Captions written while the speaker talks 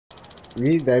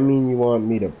Reed, that mean you want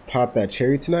me to pop that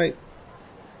cherry tonight?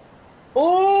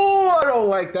 Oh, I don't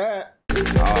like that.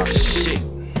 Oh shit.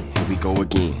 Here we go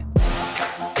again.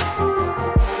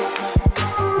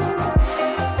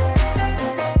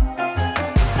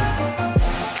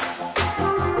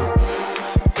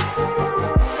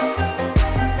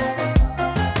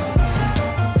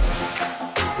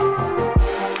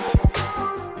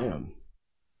 Damn.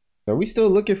 Are we still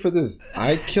looking for this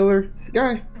eye killer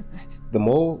guy? The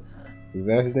mole? Is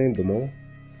that his name? The mole?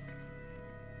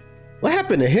 What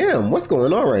happened to him? What's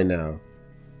going on right now?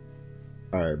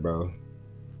 Alright, bro.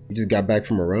 You just got back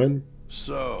from a run?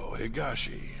 So,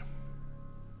 Higashi,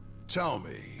 tell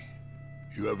me,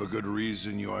 you have a good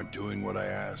reason you aren't doing what I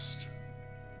asked?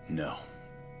 No,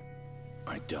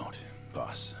 I don't,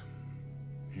 boss.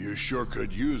 You sure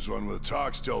could use one with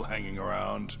talk still hanging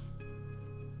around.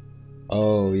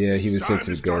 Oh, yeah, he was sent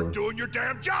to go. Start doing your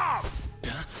damn job!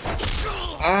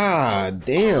 Ah,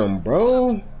 damn,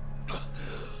 bro.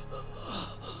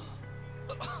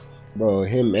 Bro,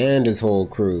 him and his whole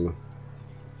crew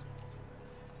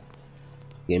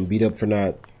getting beat up for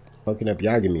not fucking up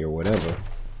Yagami or whatever.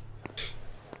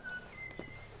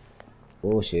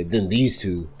 Bullshit. Then these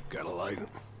two. Got a light?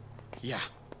 Yeah.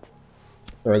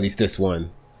 Or at least this one.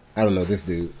 I don't know this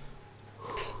dude.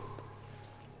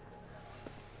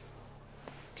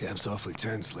 Camp's awfully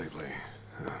tense lately.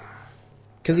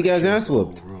 Cause he got his ass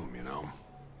whooped. Room, you know.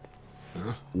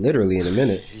 Huh? Literally in a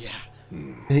minute. Yeah.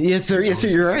 Yes sir, yes sir,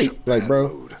 you're right. Like, bro.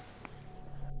 Mood.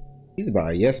 He's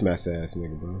about a yes master ass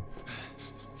nigga, bro.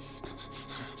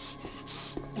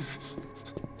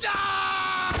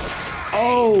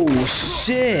 Oh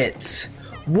shit!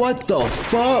 What the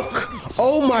fuck?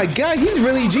 Oh my god, he's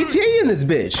really GTA in this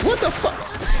bitch. What the fuck?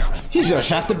 He just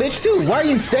shot the bitch too. Why are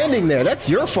you standing there? That's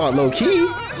your fault, low key.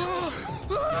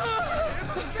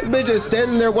 That bitch is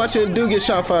standing there watching a dude get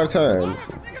shot 5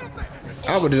 times.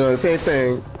 I would have done the same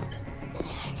thing.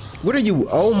 What are you?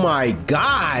 Oh my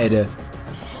god!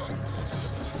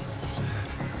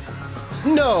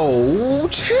 No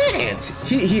chance.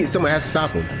 Someone has to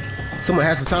stop him. Someone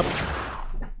has to stop him.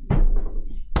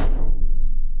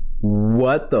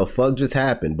 What the fuck just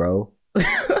happened, bro?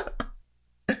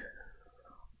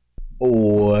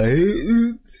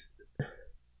 What?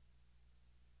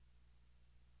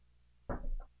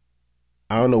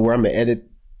 I don't know where I'm gonna edit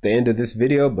the end of this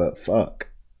video, but fuck.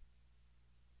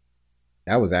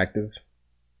 That was active.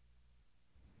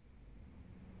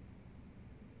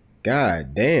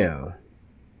 God damn.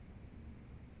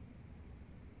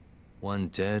 One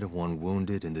dead, one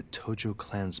wounded in the Tojo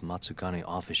clan's Matsugane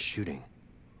office shooting.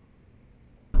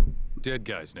 Dead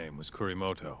guy's name was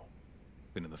Kurimoto.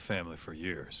 Been in the family for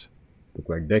years. Look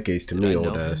like decades to me,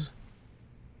 old ass.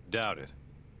 Doubt it.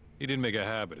 He didn't make a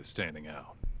habit of standing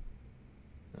out.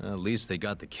 At least they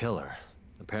got the killer.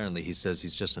 Apparently he says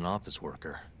he's just an office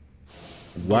worker.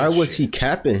 Why was he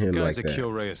capping him like that? Guy's a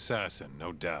Kyorei assassin,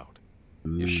 no doubt.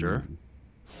 You sure?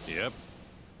 Yep.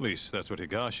 At least that's what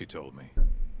Higashi told me.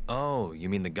 Oh, you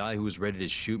mean the guy who was ready to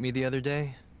shoot me the other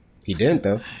day? He didn't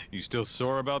though. You still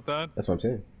sore about that? That's what I'm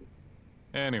saying.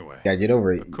 Anyway, gotta get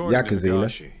over it. According to Yakuza,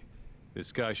 Higashi,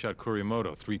 this guy shot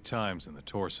Kurimoto 3 times in the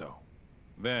torso.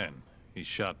 Then he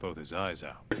shot both his eyes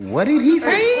out. What did he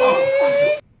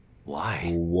say?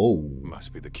 Why? Whoa.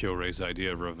 Must be the Kyorei's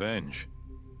idea of revenge.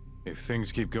 If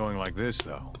things keep going like this,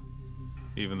 though,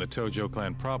 even the Tojo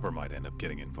clan proper might end up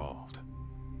getting involved.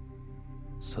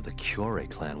 So the Kyorei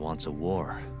clan wants a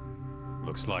war.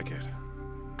 Looks like it.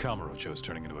 Kamurocho's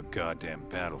turning into a goddamn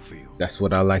battlefield. That's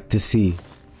what I like to see.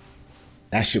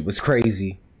 That shit was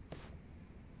crazy.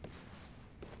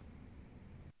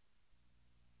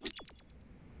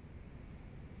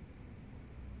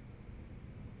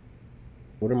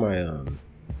 What am I,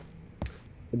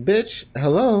 bitch,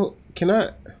 hello, can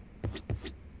I,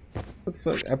 what the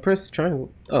fuck, I pressed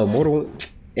triangle, oh, mortal,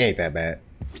 it ain't that bad.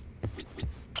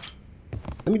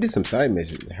 Let me do some side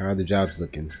missions. How are the jobs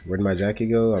looking? Where'd my jacket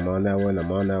go? I'm on that one,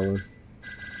 I'm on that one.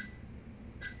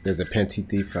 There's a panty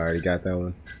thief, I already got that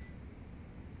one.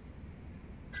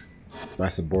 My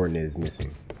subordinate is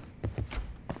missing.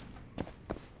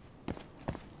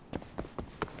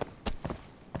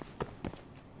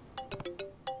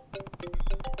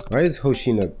 Why is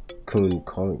Hoshina-kun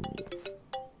calling me?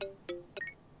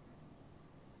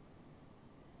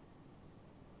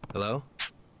 Hello?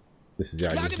 This is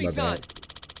Yagami, my bad.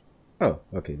 Oh,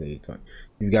 okay, there you talk.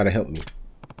 You've got to help me.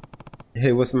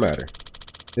 Hey, what's the matter?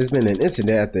 There's been an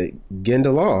incident at the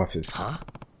Genda Law office. Huh?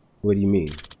 What do you mean?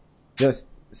 Just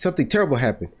something terrible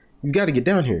happened. You got to get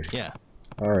down here. Yeah.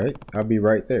 All right, I'll be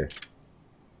right there.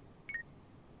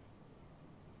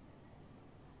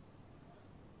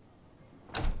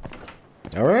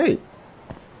 All right.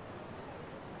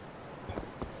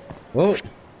 Well,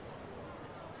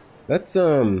 that's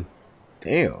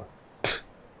damn.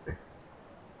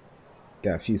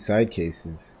 Got a few side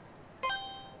cases.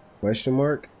 Question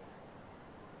mark?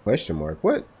 Question mark?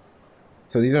 What?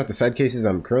 So these aren't the side cases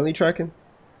I'm currently tracking?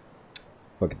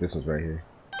 Fuck it, this one's right here.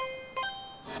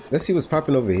 Let's see what's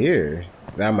popping over here.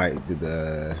 That might do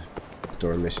the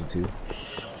store mission too.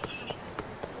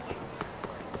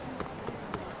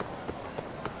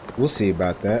 We'll see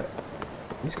about that.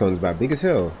 These cones about big as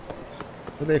hell.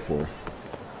 What are they for?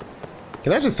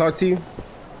 Can I just talk to you?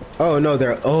 Oh no,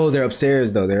 they're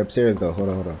upstairs though. They're upstairs though. Hold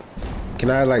on. Can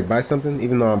I like buy something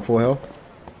even though I'm full health?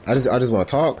 I just want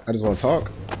to talk. I just want to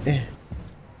talk.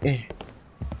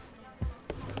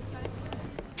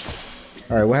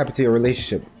 All right, what happened to your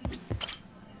relationship?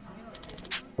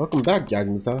 Welcome back,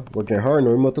 Yagami-san. Working hard,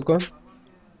 Norimoto-kun?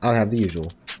 I'll have the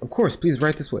usual. Of course, please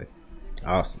right this way.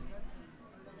 Awesome.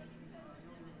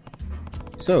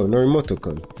 So,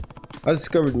 Norimoto-kun, I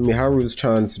discovered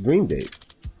Miharu's-chan's dream date.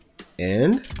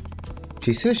 And?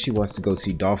 She says she wants to go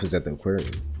see dolphins at the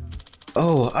aquarium.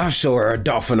 Oh, I'll show her a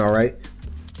dolphin, alright.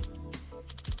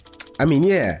 I mean,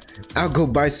 yeah, I'll go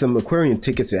buy some aquarium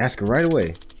tickets and ask her right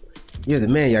away. You're the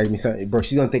man, Yagami-san. Bro,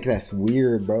 she's gonna think that's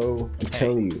weird, bro. I'm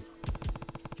telling you.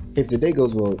 If the day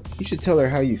goes well, you should tell her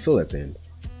how you feel at the end.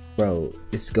 Bro,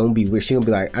 it's gonna be weird. She's gonna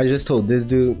be like, I just told this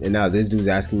dude, and now this dude's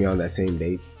asking me on that same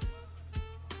date.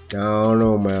 I don't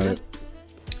know, man.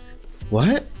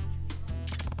 What?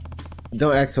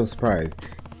 Don't act so surprised.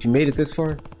 If you made it this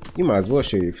far, you might as well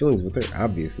share your feelings with her,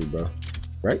 obviously, bro.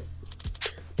 Right?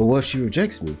 But what if she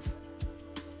rejects me?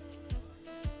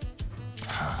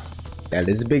 That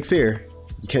is a big fear.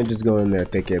 You can't just go in there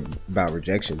thinking about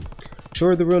rejection. Show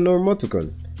her the real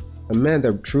Norimoto-kun. A man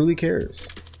that truly cares.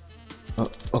 Oh,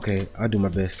 okay, I'll do my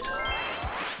best.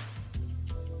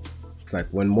 It's like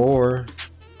one more.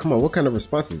 Come on, what kind of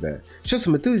response is that? Show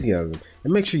some enthusiasm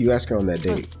and make sure you ask her on that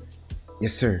date.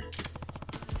 Yes, sir.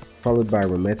 Followed by a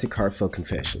romantic, heartfelt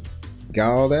confession.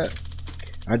 Got all that?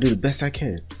 I'll do the best I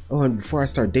can. Oh, and before I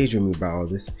start daydreaming about all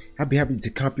this, I'll be happy to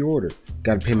comp your order.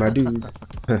 Gotta pay my dues.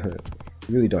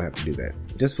 You really don't have to do that.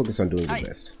 Just focus on doing your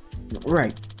best.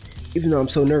 Right. Even though I'm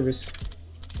so nervous.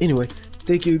 Anyway,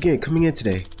 thank you again coming in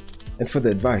today. And for the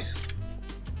advice.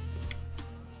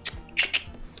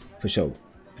 For sure.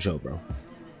 For sure, bro.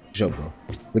 For sure, bro.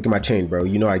 Look at my chain, bro.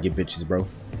 You know I get bitches, bro.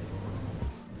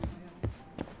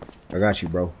 I got you,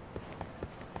 bro.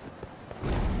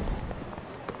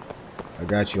 I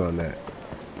got you on that.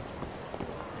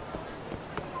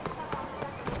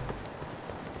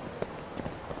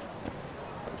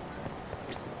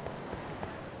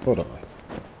 Hold on.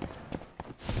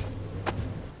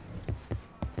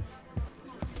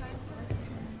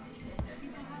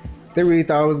 They really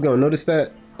thought I was gonna notice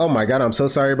that? Oh my god, I'm so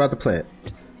sorry about the plant.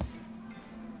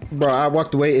 Bro, I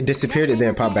walked away, it disappeared, and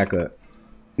then popped back up.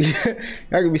 That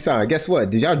could be signed. Guess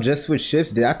what? Did y'all just switch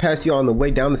shifts? Did I pass you on the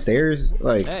way down the stairs?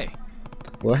 Like, Hey.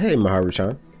 Well, hey,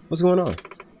 Miharu-chan. What's going on?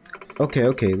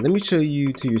 Okay, let me show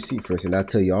you to your seat first, and I'll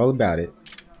tell you all about it.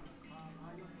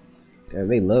 Damn,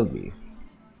 they love me.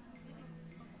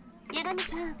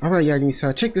 Alright,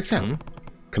 Yagami-san, check this out.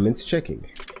 Commence checking.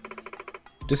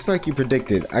 Just like you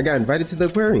predicted, I got invited to the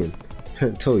aquarium.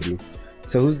 Told you.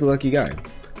 So who's the lucky guy?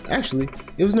 Actually,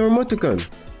 it was Norimoto-kun.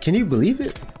 Can you believe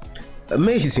it?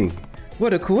 Amazing.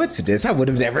 What a coincidence. I would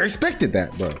have never expected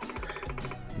that, bro.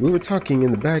 We were talking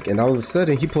in the back and all of a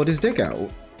sudden he pulled his dick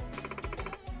out.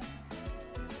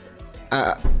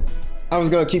 I was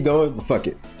gonna keep going, but fuck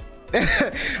it.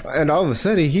 And all of a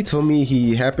sudden he told me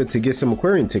he happened to get some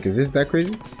aquarium tickets. Isn't that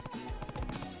crazy?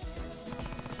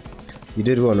 You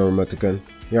did well, Norimoto-kun.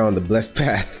 You're on the blessed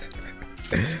path.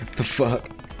 The fuck?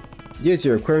 Yeah, it's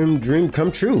your aquarium dream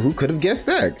come true. Who could have guessed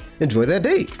that? Enjoy that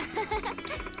date.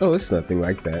 Oh, it's nothing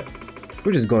like that.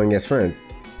 We're just going as friends.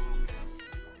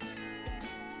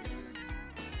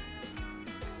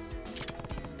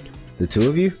 The two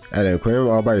of you at an aquarium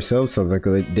all by yourself sounds like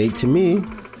a date to me.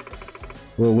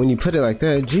 Well, when you put it like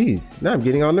that, geez, now I'm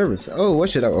getting all nervous. Oh, what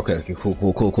should I? Okay,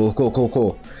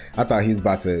 cool. I thought he was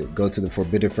about to go to the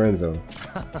forbidden friend zone.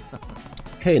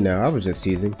 Hey, now I was just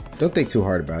teasing. Don't think too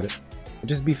hard about it.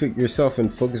 Just be for yourself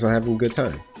and focus on having a good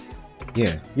time.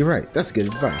 Yeah, you're right. That's good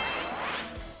advice.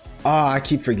 Oh, I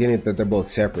keep forgetting that they're both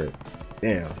separate.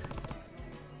 Damn.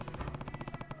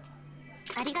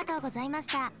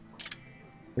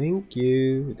 Thank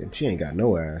you. Damn, she ain't got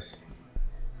no ass.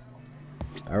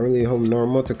 I really hope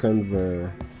Norimoto-kun's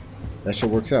that shit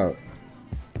works out.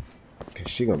 Cause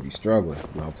she gonna be struggling.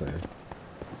 No, I'm playing.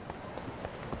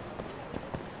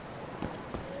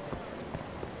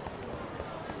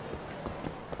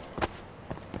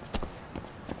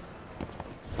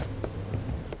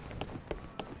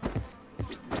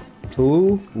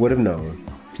 Who would have known?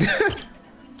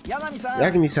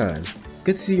 Yagami-san,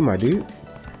 good to see you, my dude.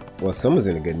 Well, someone's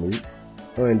in a good mood.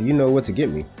 Oh, and do you know what to get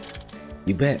me?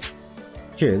 You bet.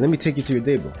 Here, let me take you to your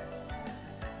table.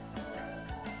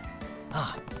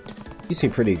 You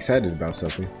seem pretty excited about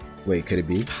something. Wait, could it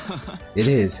be? It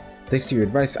is. Thanks to your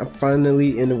advice, I'm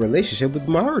finally in a relationship with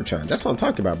Maharu-chan. That's what I'm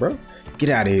talking about, bro. Get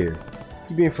out of here.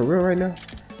 You being for real right now?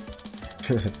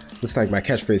 Looks like my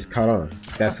catchphrase caught on.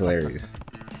 That's hilarious.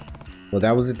 Well,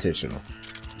 that was intentional.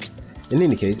 In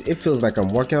any case, it feels like I'm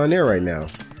walking on air right now.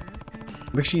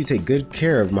 Make sure you take good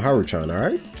care of Maharu-chan,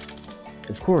 alright?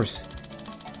 Of course.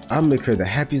 I'll make her the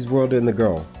happiest world in the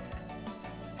girl.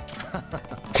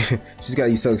 She's got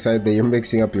you so excited that you're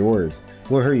mixing up your words.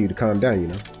 Won't hurt you to calm down, you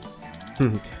know.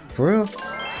 For real?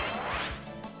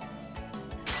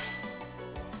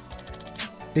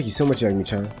 Thank you so much,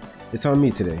 Yagami-chan. It's on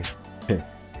me today.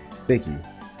 Thank you.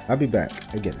 I'll be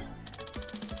back again.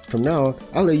 From now on,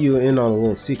 I'll let you in on a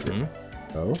little secret.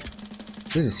 Oh?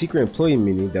 There's a secret employee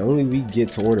menu that only we get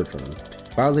to order from.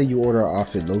 But I'll let you order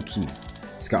off it low key.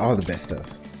 It's got all the best stuff.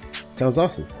 Sounds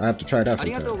awesome. I have to try it out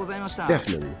sometime.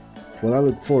 Definitely. Well, I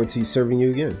look forward to serving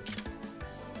you again.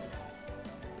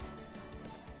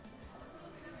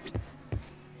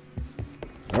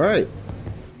 Alright.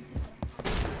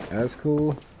 That's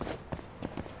cool.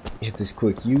 Hit this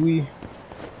quick Yui.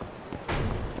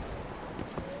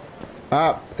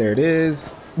 Pop, there it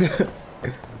is.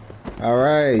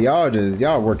 Alright,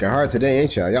 y'all working hard today,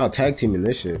 ain't y'all? Y'all tag teaming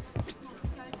this shit.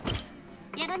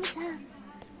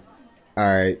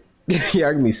 Alright.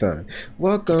 Yagami-san.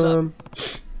 Welcome.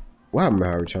 Wow,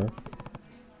 Maharu-chan.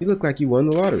 You look like you won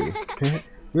the lottery.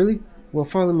 Really? Well,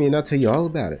 follow me and I'll tell you all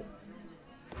about it.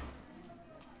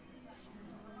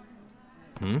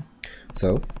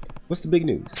 So, what's the big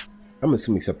news? I'm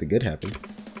assuming something good happened.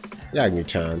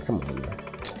 Yagami-chan, come on now.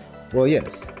 Well,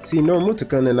 yes. See,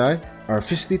 Norimoto-kun and I are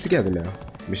officially together now.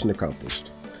 Mission accomplished.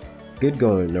 Good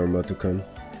going, Norimoto-kun.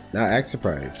 Now act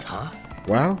surprised. Huh?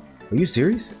 Wow? Are you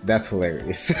serious? That's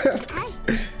hilarious.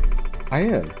 I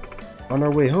am. On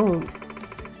our way home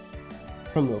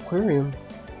from the aquarium,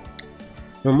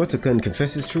 Norimoto-kun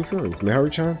confessed his true feelings.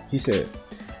 Maharu-chan, he said,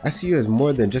 I see you as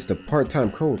more than just a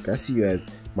part-time coworker. I see you as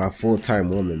my full-time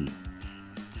woman.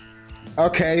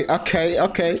 Okay.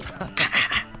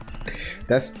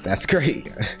 That's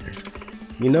great.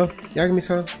 You know,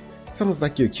 Yagami-san, it's almost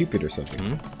like you're Cupid or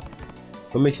something.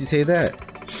 What makes you say that?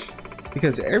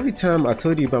 Because every time I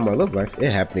told you about my love life,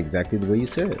 it happened exactly the way you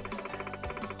said.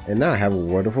 And now I have a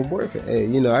wonderful boyfriend. Hey,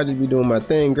 you know, I just be doing my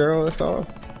thing, girl, that's all.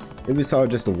 Maybe it's all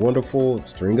just a wonderful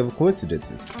string of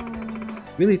coincidences.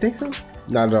 Really think so?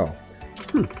 Not at all.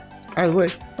 Either way,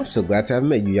 I'm so glad to have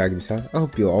met you, Yagami-san. I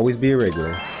hope you'll always be a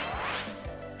regular.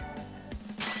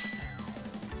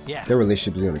 Yeah. Their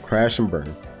relationship is gonna crash and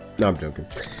burn. No, I'm joking.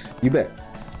 You bet.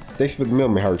 Thanks for the meal,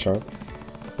 Maharu-chan.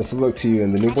 Best of luck to you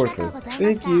and the new boyfriend.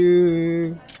 Thank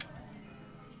you.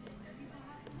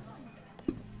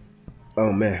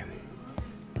 Oh man.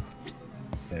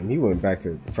 Damn, he went back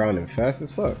to frowning fast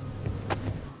as fuck.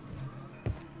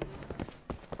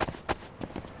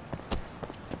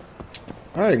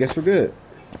 Alright, I guess we're good.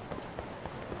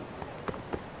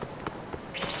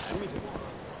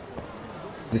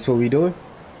 This what we doing?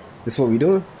 This what we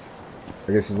doing? I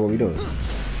guess this is what we doing.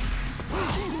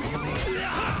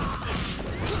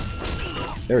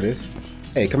 There it is.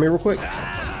 Hey, come here real quick.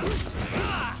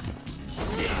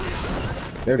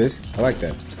 There it is. I like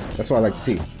that. That's what I like to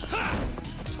see.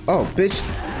 Oh, bitch.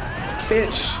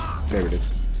 Bitch. There it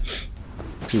is.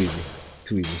 Too easy.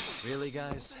 Too easy. Really,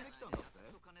 guys?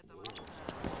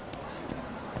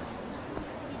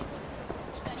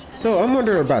 So I'm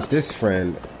wondering about this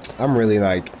friend. I'm really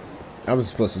like, I was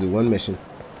supposed to do one mission.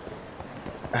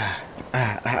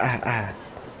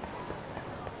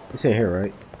 This ain't here,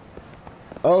 right?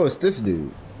 Oh, it's this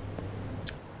dude.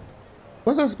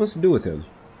 What was I supposed to do with him?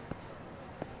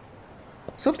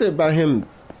 Something about him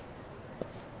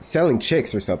selling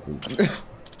chicks or something.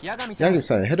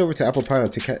 Yagami-san, head over to Apple Pie on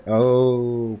Takayuki.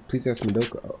 Oh, please ask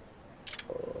Madoka.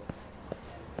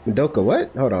 Madoka,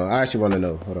 what? Hold on, I actually want to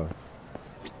know. Hold on.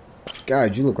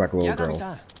 God, you look like a little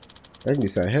girl.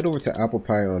 Yagami-san, head over to Apple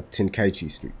Pie on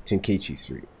Tenkaichi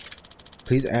Street.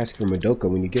 Please ask for Madoka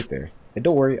when you get there. And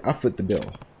don't worry, I'll foot the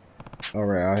bill.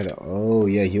 Alright, I'll head. Oh,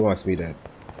 yeah, he wants me to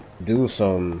do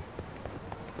some.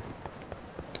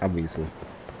 Obviously.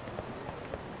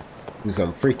 Do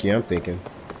something freaky, I'm thinking.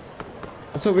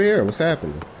 What's over here? What's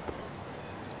happening?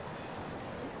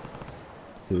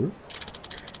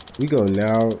 We go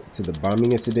now to the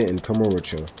bombing incident in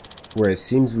Kamurocho, where it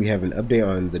seems we have an update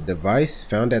on the device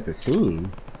found at the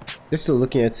scene. They're still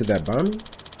looking into that bombing?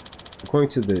 According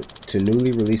to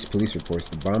newly released police reports,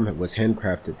 the bomb was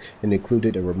handcrafted and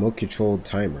included a remote-controlled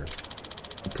timer.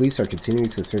 The police are continuing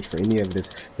to search for any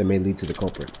evidence that may lead to the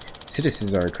culprit.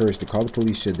 Citizens are encouraged to call the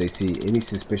police should they see any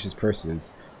suspicious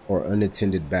persons or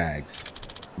unattended bags.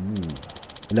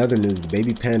 In other news, the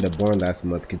baby panda born last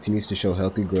month continues to show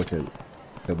healthy growth, and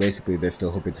so basically they're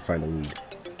still hoping to find a lead.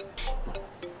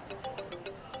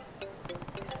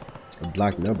 A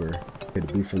block number. Could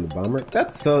it be from the bomber?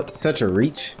 That's such a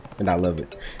reach, and I love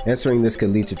it. Answering this could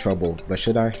lead to trouble, but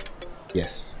should I?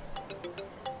 Yes.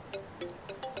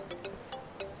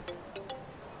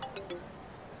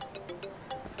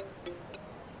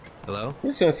 Hello?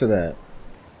 Let's answer that.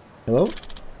 Hello?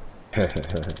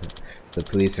 The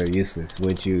police are useless.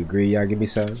 Wouldn't you agree,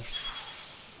 Yagami-san?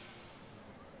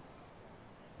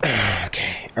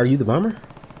 Okay. Are you the bomber?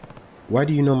 Why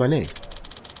do you know my name?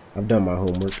 I've done my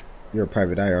homework. You're a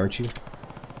private eye, aren't you?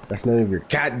 That's none of your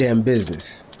goddamn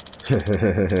business. Don't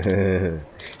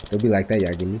be like that,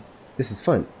 Yagami. This is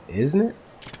fun, isn't it?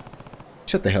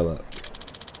 Shut the hell up.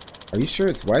 Are you sure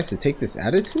it's wise to take this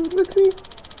attitude with me?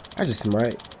 I just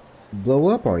might blow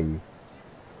up on you.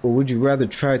 Or would you rather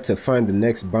try to find the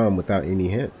next bomb without any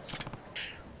hints?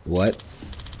 What?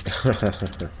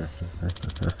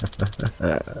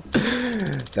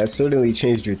 That certainly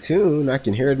changed your tune. I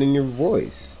can hear it in your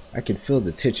voice. I can feel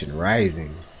the tension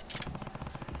rising.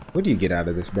 What do you get out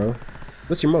of this, bro?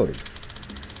 What's your motive?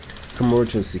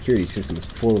 Kamurocho's security system is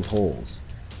full of holes.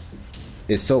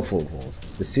 It's so full of holes.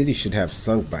 The city should have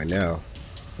sunk by now.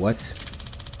 What?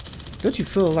 Don't you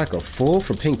feel like a fool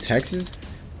for paying taxes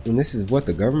when this is what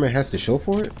the government has to show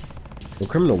for it? A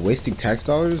criminal wasting tax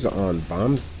dollars on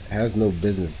bombs has no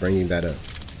business bringing that up.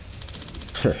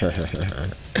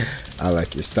 I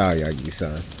like your style,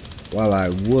 Yagi-san. While I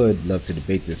would love to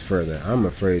debate this further, I'm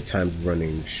afraid time's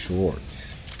running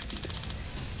short.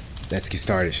 Let's get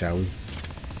started, shall we?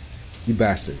 You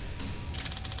bastard.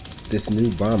 This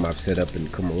new bomb I've set up in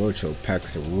Kamurocho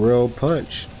packs a real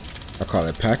punch. I call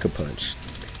it pack-a-punch.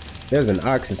 There's an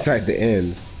ox inside the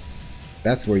end.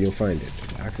 That's where you'll find it.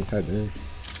 There's an ox inside the end.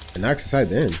 An ox inside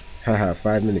the end. Haha,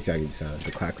 5 minutes, Yagi-san.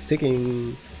 The clock's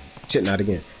ticking. Shit, not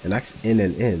again. An ox in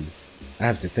and in. I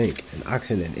have to think. An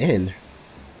ox in and in?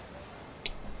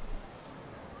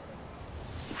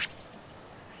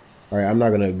 Alright, I'm not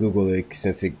gonna Google it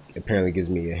since it apparently gives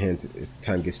me a hint if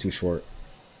time gets too short.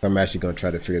 So I'm actually gonna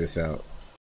try to figure this out.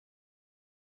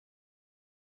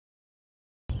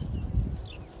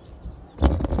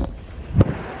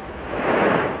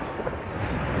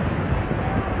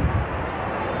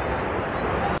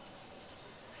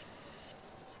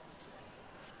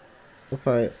 If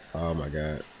I, oh my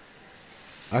god.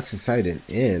 Oxycidin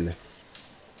in.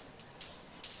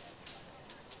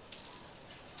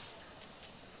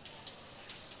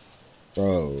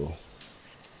 Bro.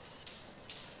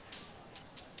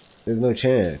 There's no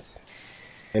chance.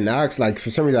 And ox, like, for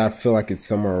some reason I feel like it's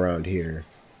somewhere around here.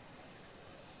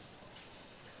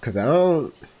 Cause I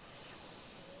don't.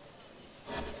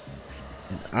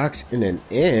 An ox in an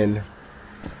inn.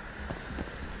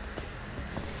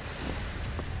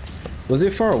 Was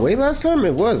it far away last time?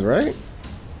 It was, right?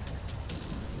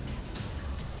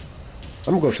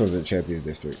 I'm gonna go towards the Champions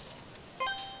District.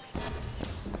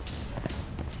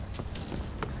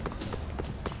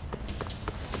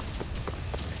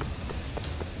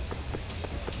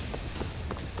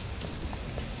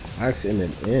 Ox in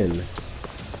an inn.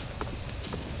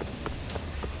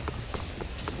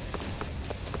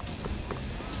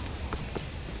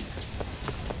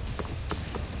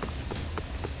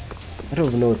 I don't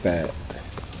even know what that.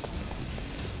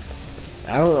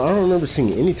 I don't remember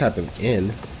seeing any type of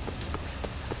inn.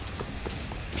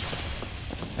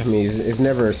 I mean, it's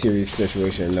never a serious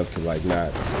situation enough to like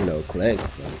not, you know, collect.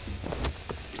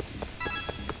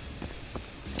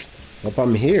 But if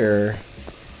I'm here,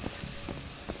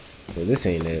 well, this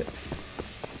ain't it.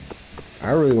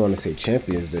 I really want to say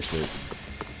Champions District.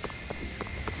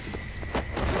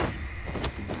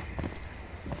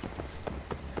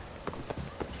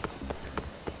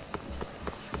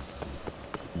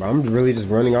 But I'm really just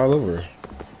running all over.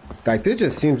 Like, this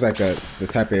just seems like the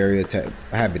type of area to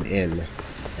have an inn.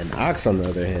 An ox, on the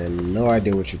other hand, no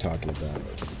idea what you're talking about.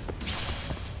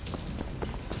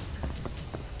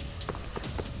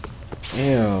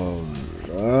 Damn.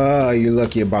 Oh, you're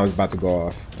lucky a bomb's about to go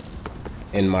off.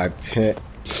 In my pit.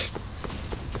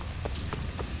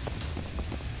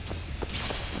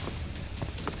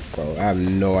 Bro, I have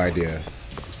no idea.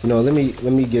 You know, let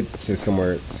me get to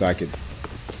somewhere so I could.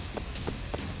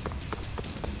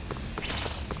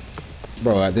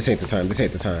 Bro, this ain't the time. This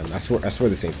ain't the time. I swear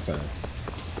this ain't the time.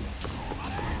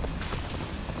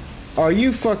 Are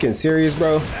you fucking serious,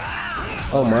 bro?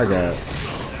 Oh my god.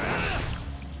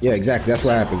 Yeah, exactly. That's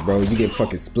what happens, bro. You get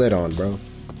fucking split on, bro.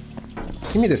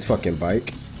 Give me this fucking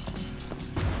bike.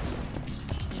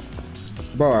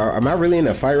 Bro, am I really in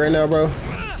a fight right now, bro?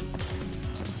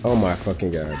 Oh my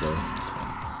fucking god, bro.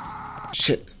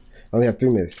 Shit. I only have 3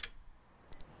 minutes.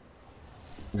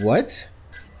 What?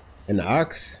 An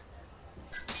ox?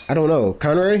 I don't know.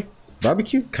 Conray?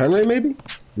 Barbecue? Conray, maybe?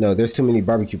 No, there's too many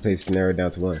barbecue places to narrow it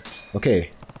down to 1.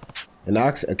 Okay. An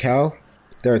ox, a cow.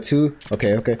 There are 2.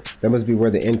 Okay, okay. That must be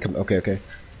where the inn come. Okay, okay.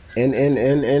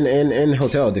 In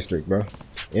hotel district, bro.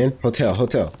 In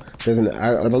hotel. There's a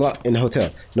lot in the hotel.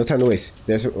 No time to waste.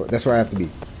 That's where I have to be.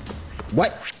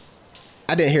 What?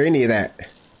 I didn't hear any of that.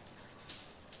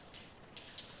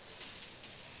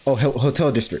 Oh,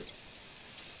 hotel district.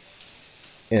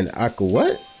 And Aqua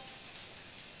what?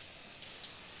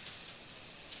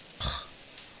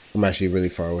 I'm actually really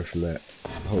far away from that.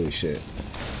 Holy shit.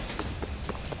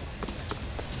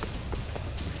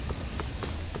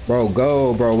 Bro,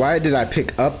 go, bro. Why did I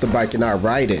pick up the bike and not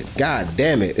ride it? God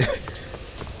damn it.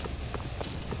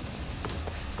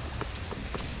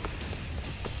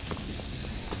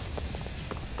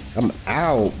 I'm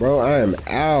out, bro. I am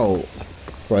out.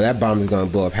 Bro, that bomb is gonna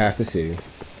blow up half the city.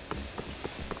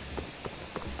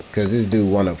 Cause this dude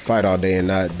wanna fight all day and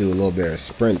not do a little bit of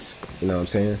sprints. You know what I'm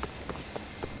saying?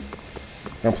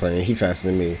 I'm playing. He faster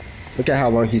than me. Look at how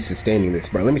long he's sustaining this,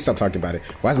 bro. Let me stop talking about it.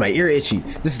 Why is my ear itchy?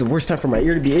 This is the worst time for my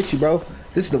ear to be itchy, bro.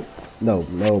 This is the... No,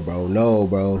 bro. No,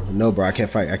 bro. I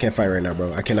can't fight. I can't fight right now,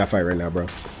 bro. I cannot fight right now, bro.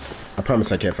 I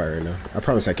promise I can't fight right now. I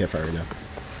promise I can't fight right now.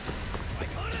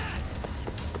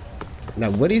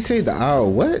 Now, what did he say? The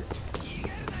owl, what?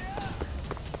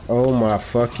 Oh my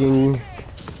fucking...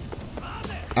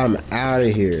 I'm out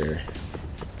of here.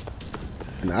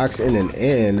 An ox in an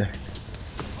inn.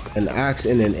 An ox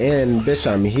in an inn. Bitch,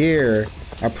 I'm here.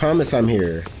 I promise I'm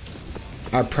here.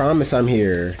 I promise I'm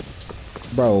here.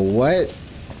 Bro, what?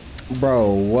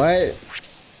 Bro, what?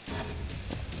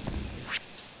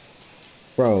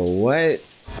 Bro, what?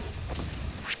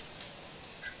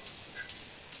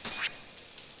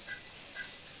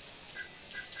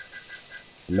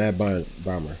 Mad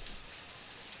bomber.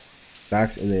 The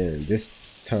ox in the inn. This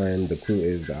time the clue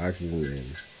is the ox is in the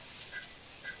inn.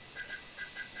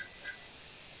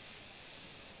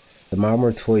 The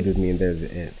bomber toyed with me and there's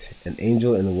an ant. An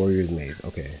angel in the warrior's maze.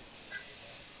 Okay.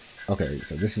 Okay,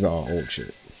 so this is all old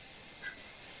shit.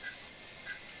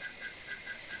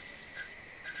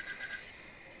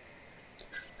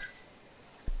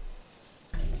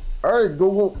 Alright,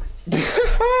 Google.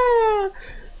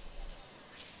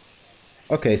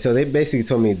 Okay, so they basically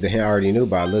told me the hint I already knew,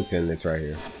 but I looked in this right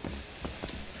here.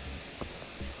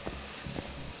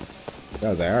 I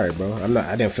was like, alright, bro.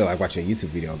 I didn't feel like watching a YouTube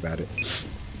video about it.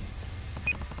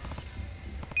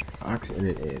 Ox in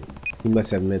an inn. He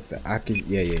must have meant the ox.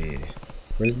 Yeah.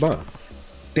 Where's the bomb?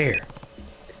 There.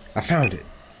 I found it.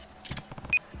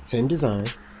 Same design.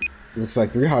 Looks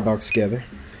like 3 hot dogs together.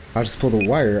 I just pulled the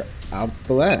wire out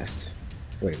the last.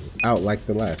 Wait, out like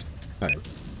the last time.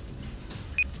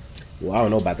 Well, I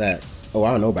don't know about that. Oh,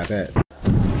 I don't know about that.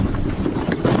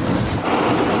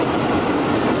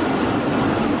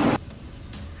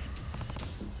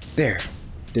 There.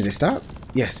 Did it stop?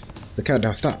 Yes. The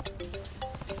countdown stopped.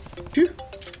 Phew.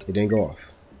 It didn't go off.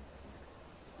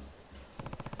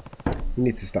 You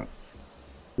need to stop.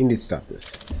 You need to stop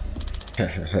this.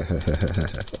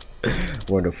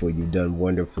 Wonderful. You've done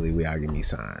wonderfully,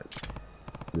 Yagami-san.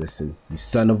 Listen, you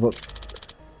son of a...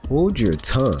 Hold your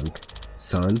tongue,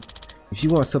 son. If you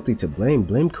want something to blame,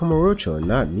 blame Kamurocho and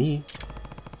not me.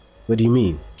 What do you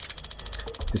mean?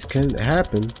 This couldn't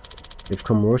happen if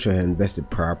Kamurocho had invested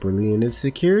properly in its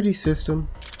security system.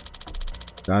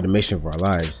 The automation of our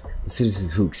lives, the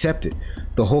citizens who accept it,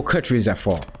 the whole country is at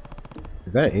fault.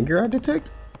 Is that anger I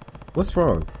detect? What's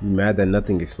wrong? You mad that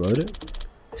nothing exploded?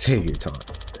 Save your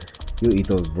taunts. You'll eat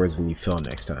those words when you fail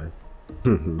next time.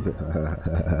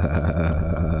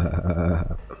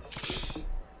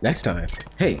 Next time.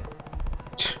 Hey!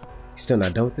 Still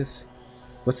not done with this?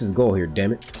 What's his goal here,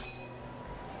 damn it?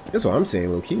 That's what I'm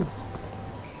saying, low key.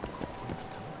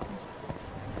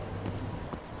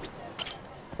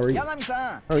 How are you?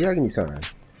 Oh, Yagami-san.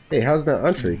 Hey, how's that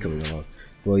entree coming along?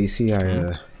 Well, you see,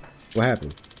 what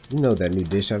happened? You know that new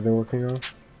dish I've been working on?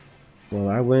 Well,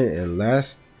 I went and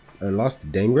lost the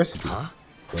dang recipe. Huh?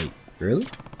 Wait, really?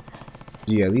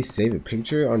 Do you at least save a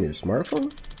picture on your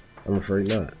smartphone? I'm afraid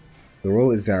not. The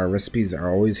rule is that our recipes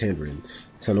are always handwritten,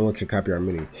 so no one can copy our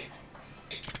menu.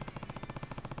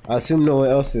 I assume no one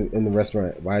else in the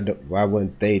restaurant. Why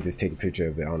wouldn't they just take a picture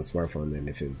of it on the smartphone then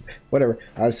if it was whatever?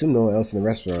 I assume no one else in the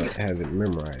restaurant has it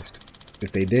memorized.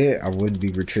 If they did, I wouldn't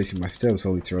be retracing my steps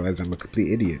only to realize I'm a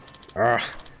complete idiot. Ah,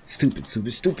 stupid.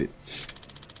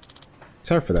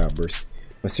 Sorry for the outburst,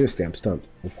 but seriously, I'm stumped.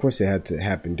 Of course it had to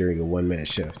happen during a one-man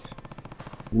shift.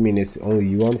 You mean it's only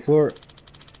you on the floor?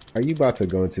 Are you about to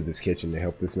go into this kitchen to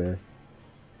help this man?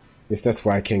 Yes, that's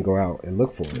why I can't go out and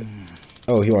look for it.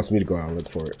 Oh, he wants me to go out and look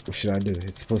for it. What should I do?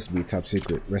 It's supposed to be a top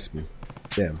secret recipe.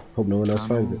 Damn, hope no one else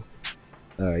finds it.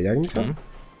 Yagami-san?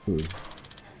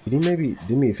 Can you maybe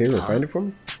do me a favor and find it for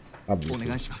me?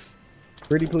 Obviously.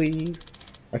 Pretty please.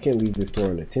 I can't leave this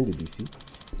store unattended, DC.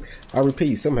 I'll repay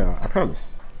you somehow, I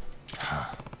promise.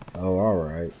 Oh,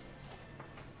 alright.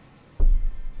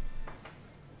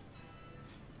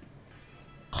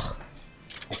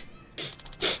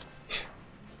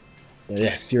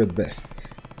 Yes, you're the best.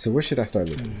 So where should I start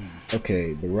looking?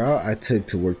 Okay, the route I took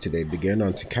to work today began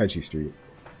on Takayuki Street.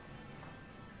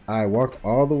 I walked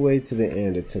all the way to the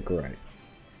end and took a right.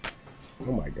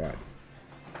 Oh my god.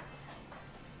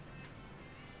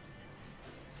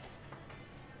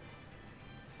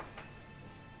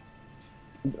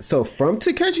 So from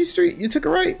Takayuki Street, you took a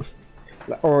right?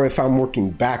 Or if I'm working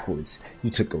backwards,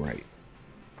 you took a right?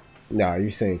 Nah,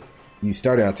 you're saying you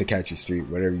started out Takayuki Street,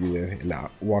 whatever you live, and I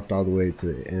walked all the way to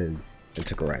the end and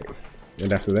took a right.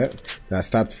 And after that, I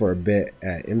stopped for a bit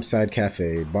at Inside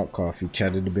Cafe, bought coffee,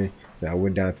 chatted a bit, then I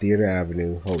went down Theater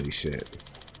Avenue. Holy shit.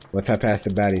 Once I passed the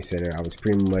batting center, I was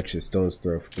pretty much a stone's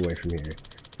throw away from here.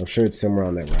 I'm sure it's somewhere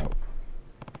on that route.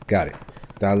 Got it.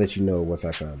 Then I'll let you know once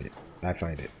I find it.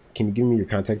 Can you give me your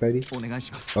contact ID?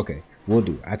 Okay, will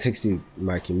do. I text you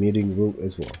my commuting route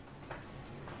as well.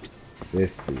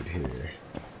 This dude here.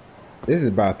 This is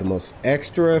about the most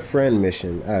extra friend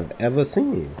mission I've ever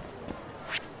seen.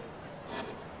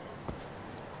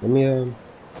 Let me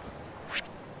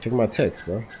check my text,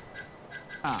 bro.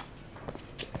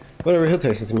 Whatever, he'll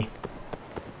text it to me.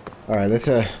 Alright, let's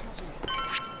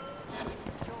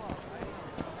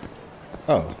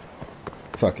oh.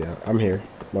 Fuck yeah, I'm here.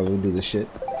 Might as well do this shit.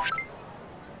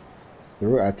 The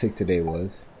route I took today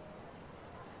was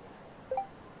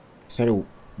started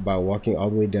by walking all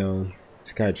the way down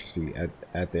Takayuki Street.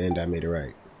 At the end I made it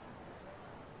right.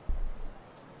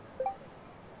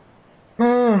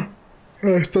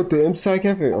 I start the Inside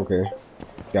Cafe. Okay,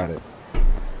 got it.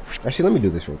 Actually, let me do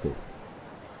this real quick.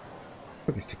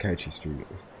 What is Takayuki Street?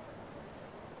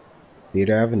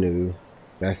 Theater Avenue.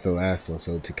 That's the last one.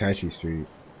 So Takayuki Street.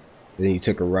 Then you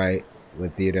took a right,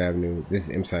 went Theater Avenue. This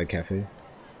is Inside Cafe.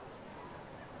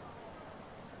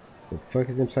 The fuck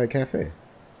is Inside Cafe?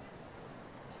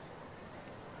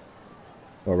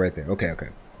 Oh, right there. Okay, okay.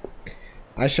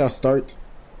 I shall start.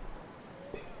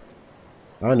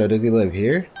 I don't know. Does he live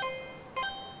here?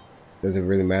 Does it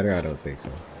really matter? I don't think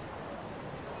so.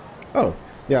 Oh,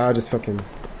 yeah. I'll just fucking.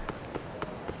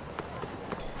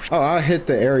 Oh, I'll hit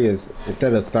the areas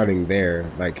instead of starting there.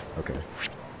 Like, okay.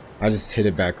 I'll just hit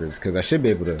it backwards because I should be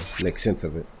able to make sense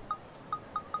of it.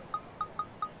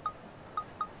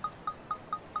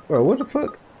 Bro, what the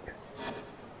fuck?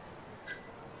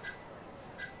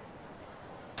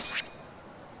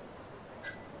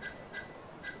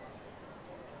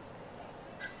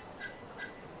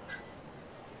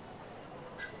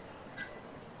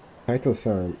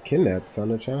 Kaito-san kidnapped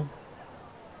Sana-chan?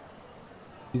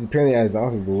 She's apparently at his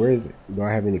office, but where is it? Do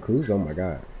I have any clues? Oh my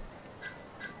god.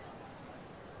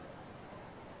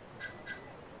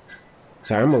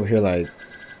 Sorry, I'm over here like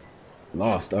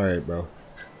lost. Alright, bro.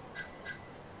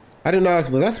 I didn't know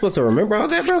was I supposed to remember all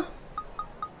that, bro?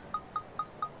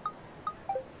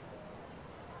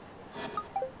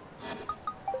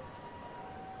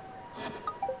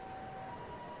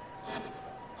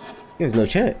 There's no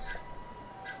chance.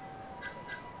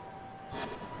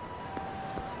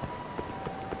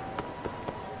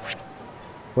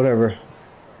 Whatever.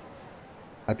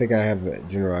 I think I have a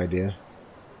general idea.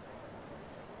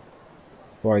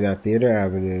 Or down Theater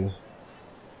Avenue.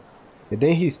 And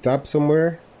then he stopped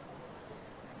somewhere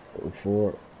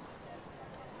before,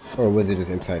 or was it his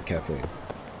Inside Cafe?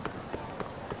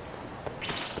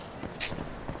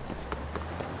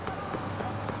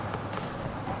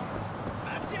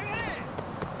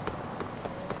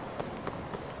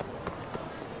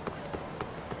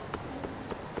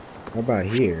 How about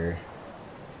here?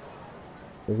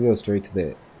 Let's go straight to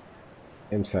the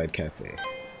Inside Cafe.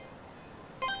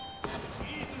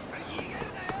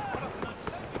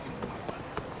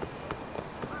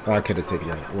 Oh, I could have taken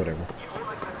that. Whatever.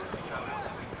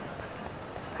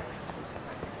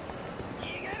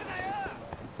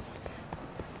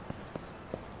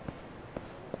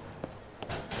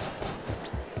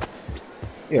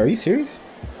 Yeah, are you serious?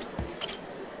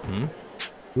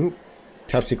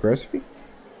 Top secret recipe?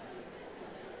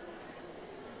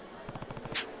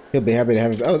 He'll be happy to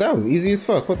have it. Oh, that was easy as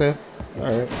fuck. What the?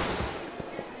 Alright.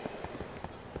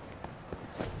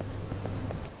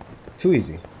 Too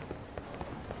easy.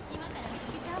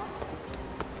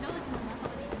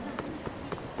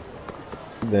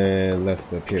 Then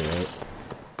left up here, right?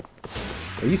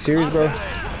 Are you serious, bro?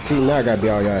 See, now I gotta be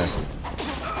all your asses.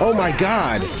 Oh my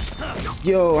god!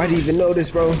 Yo, I didn't even know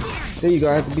this, bro. There you go,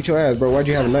 I have to beat your ass, bro. Why'd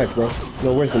you have a knife, bro?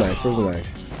 No, where's the knife? Where's the knife?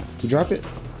 You drop it?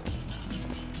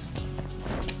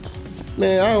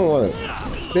 Man, I don't want it.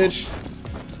 Bitch.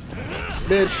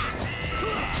 Bitch.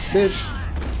 Bitch.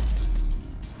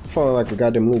 I'm falling like a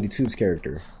goddamn Looney Tunes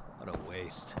character. What a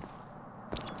waste.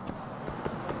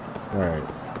 Alright.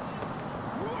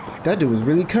 That dude was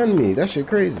really cunning me. That shit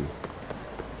crazy.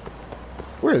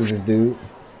 Where is this dude?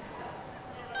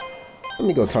 Let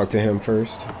me go talk to him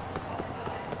first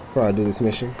before I do this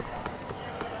mission.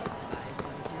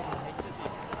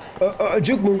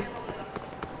 Juke move.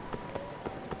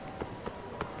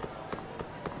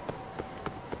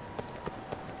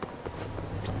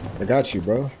 I got you,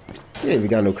 bro. Yeah, we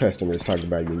got no customers talking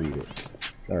about you need it.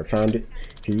 Alright, found it.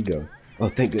 Here you go. Oh,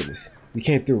 thank goodness. You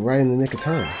came through right in the nick of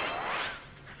time.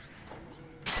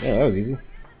 Yeah, that was easy.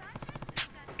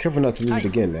 Careful not to lose it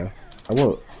again now. I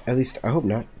won't. At least, I hope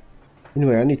not.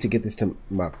 Anyway, I need to get this to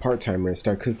my part-timer and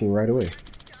start cooking right away.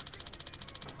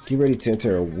 Get ready to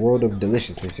enter a world of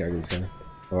deliciousness, Yagami-san.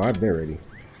 Oh, I've been ready.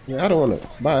 Yeah, I don't want to.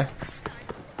 Bye.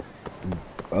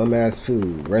 Bum-ass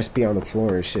food. Recipe on the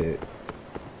floor and shit.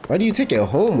 Why do you take it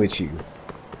home with you?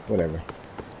 Whatever.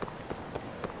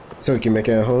 So we can make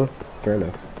it at home? Fair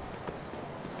enough.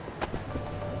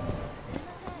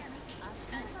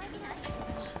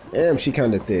 Damn, she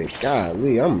kind of thick.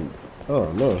 Golly, oh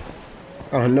no.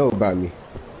 I don't know about me.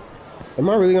 Am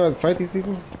I really gonna fight these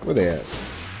people? Where they at?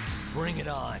 Bring it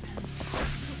on.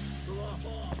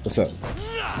 What's up?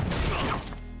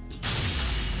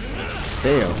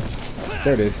 Damn.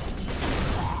 There it is.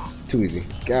 Too easy.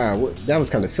 God, that was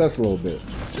kind of sus a little bit.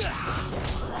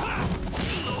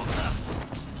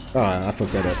 Ah, I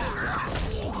fucked that up.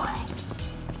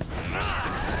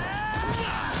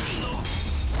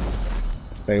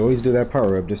 They always do that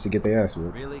power up just to get their ass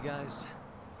moved. Really, guys?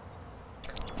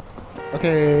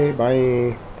 Okay,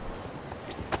 bye.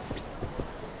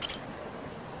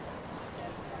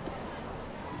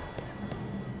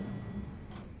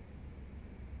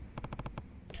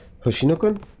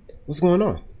 Hoshino-kun? What's going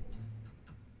on?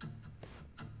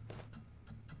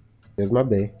 There's my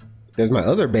bae. There's my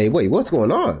other bae. Wait, what's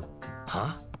going on?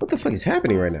 Huh? What the fuck is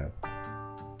happening right now?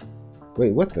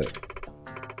 Wait, what the?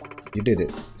 You did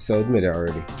it. So admit it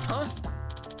already. Huh?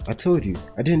 I told you.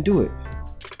 I didn't do it.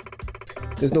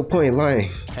 There's no point in lying.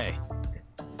 Hey.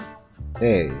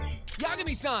 Hey.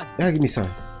 Yagami-san! Yagami-san.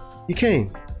 You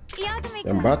came.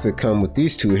 I'm about to come with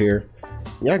these two here.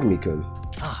 Yagami-kun.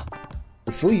 Ah.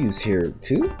 The Fuyu's here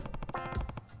too?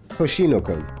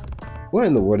 Hoshino-kun. What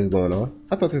in the world is going on?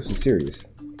 I thought this was serious.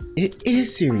 It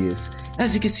is serious.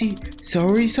 As you can see,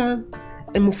 Saori-san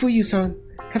and Mufuyu-san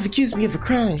have accused me of a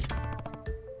crime.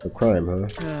 A crime, huh?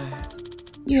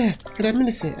 Yeah, but I'm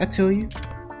innocent, I tell you.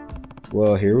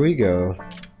 Well, here we go.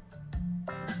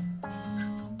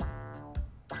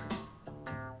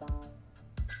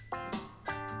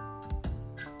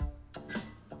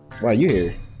 Why you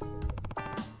here?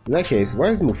 In that case, why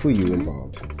is Mufuyu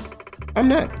involved? I'm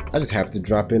not. I just have to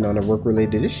drop in on a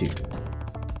work-related issue.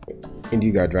 And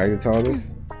you got dragged into all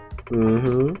this?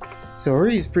 Mm-hmm.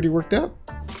 Sorry, he's pretty worked up.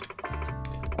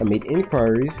 I made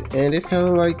inquiries, and it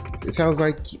sounds like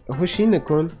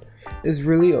Hoshino-kun is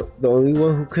really the only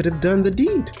one who could have done the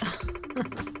deed.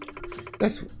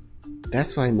 That's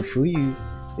why Mufuyu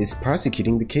is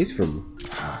prosecuting the case for me.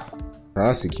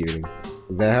 Prosecuting?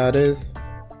 Is that how it is?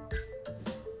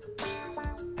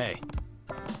 Hey.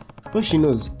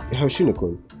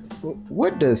 Hoshino-kun,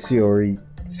 what does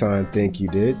Saori-san think you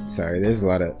did? Sorry, there's a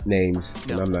lot of names,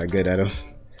 and I'm not good at them.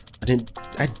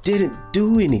 I didn't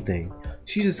do anything.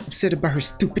 She's just upset about her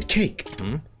stupid cake.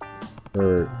 Hmm?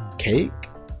 Her cake?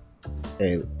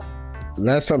 Hey,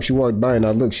 last time she walked by and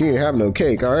I looked, she didn't have no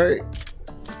cake, alright?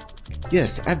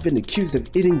 Yes, I've been accused of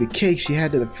eating the cake she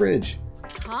had in the fridge.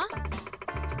 Huh?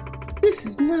 This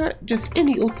is not just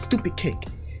any old stupid cake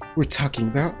we're talking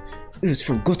about. It was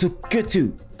from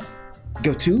Gotoku.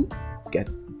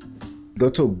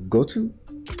 Gotoku?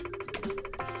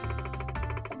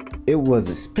 It was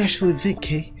a special event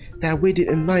cake that I waited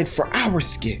in line for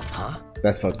hours to get. Huh?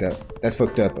 That's fucked up. That's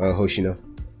fucked up, Hoshino.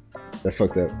 That's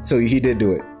fucked up. So he did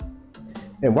do it.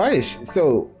 And why is she,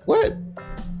 so what?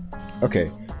 Okay.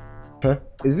 Huh?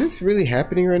 Is this really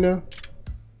happening right now?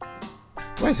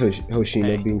 Why is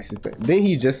Hoshino being suspended? Then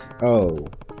he just, oh.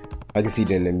 I guess he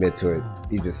didn't admit to it.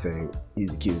 He's just saying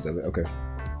he's accused of it. Okay.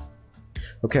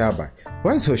 Okay, I'll buy.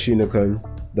 Why is Hoshino-kun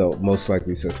the most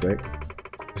likely suspect?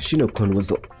 Hoshino-kun was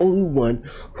the only one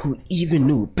who even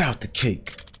knew about the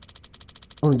cake.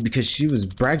 Only because she was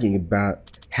bragging about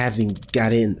having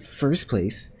got it in the first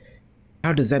place.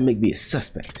 How does that make me a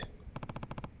suspect?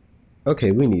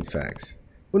 Okay, we need facts.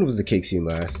 When was the cake seen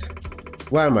last?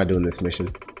 Why am I doing this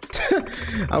mission?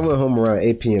 I went home around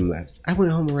 8 p.m. last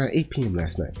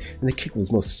night, and the cake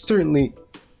was most certainly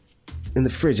in the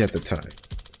fridge at the time.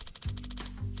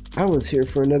 I was here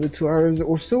for another 2 hours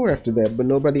or so after that, but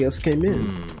nobody else came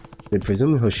in. Then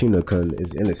presumably Hoshino-kun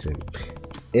is innocent.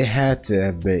 It had to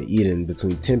have been eaten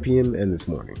between 10 p.m. and this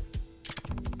morning.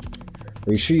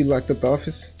 Are you sure you locked up the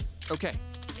office? Okay.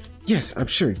 Yes, I'm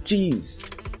sure.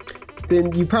 Jeez.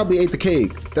 Then you probably ate the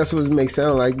cake. That's what it makes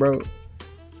sound like, bro.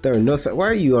 There are no. Why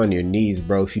are you on your knees,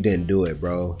 bro, if you didn't do it,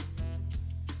 bro?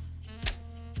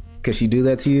 Could she do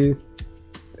that to you?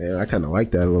 Man, I kind of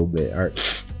like that a little bit. All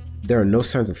right. There are no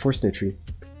signs of forced entry.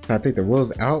 I think the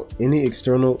rules out any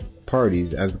external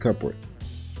parties as the culprit.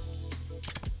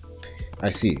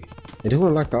 I see. And who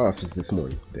unlocked the office this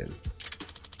morning, then?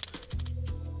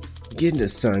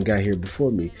 Genda-san got here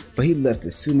before me, but he left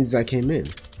as soon as I came in.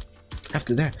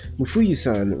 After that,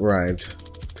 Mufuyu-san arrived.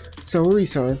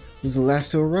 Saori-san was the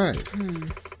last to arrive.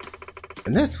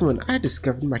 And that's when I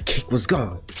discovered my cake was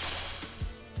gone.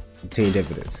 Obtained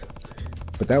evidence.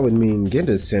 But that would mean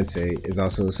Genda-sensei is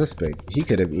also a suspect. He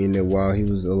could have eaten it while he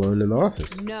was alone in the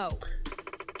office. No.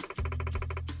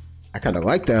 I kind of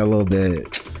like that a little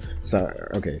bit. Sorry,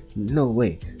 okay. No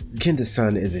way.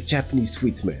 Genda-san is a Japanese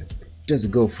sweets man. He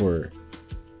doesn't go for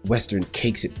Western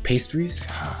cakes and pastries.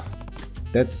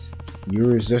 That's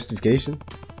your justification?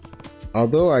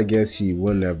 Although I guess he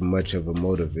wouldn't have much of a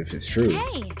motive if it's true.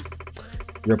 Hey.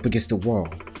 You're up against the wall.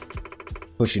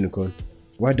 Hoshino-kun,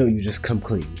 why don't you just come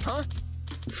clean? Huh?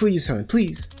 Fuyu-san,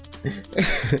 please.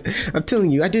 I'm telling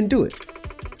you, I didn't do it.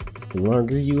 The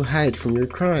longer you hide from your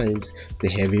crimes, the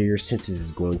heavier your sentence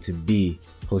is going to be,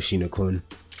 Hoshino-kun.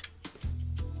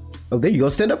 Oh, there you go.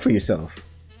 Stand up for yourself.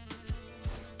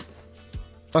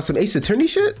 On some Ace Attorney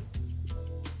shit?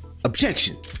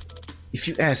 Objection. If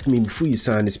you ask me,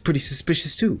 Fuyu-san is pretty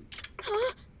suspicious too.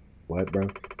 Huh? What, bro?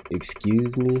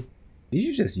 Excuse me? Did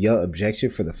you just yell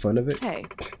objection for the fun of it? Hey.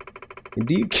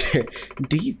 Do you care?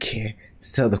 Do you care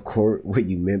to tell the court what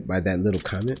you meant by that little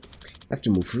comment? After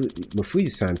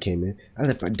Mufuyu-san came in, I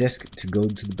left my desk to go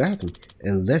to the bathroom,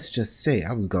 and let's just say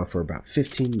I was gone for about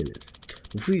 15 minutes.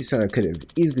 Mufuyu-san could have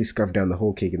easily scarfed down the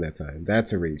whole cake in that time.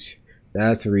 That's a reach.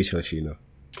 That's a reach, Hoshino.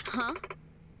 Huh?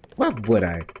 Why would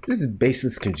I? This is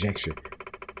baseless conjecture.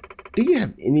 Do you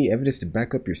have any evidence to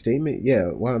back up your statement?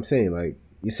 Yeah, what I'm saying, like,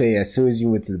 you say as soon as you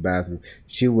went to the bathroom,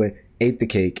 she went, ate the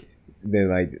cake, then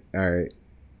like, alright.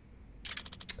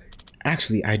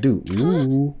 Actually, I do.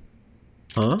 Ooh.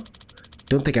 Huh?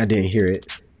 Don't think I didn't hear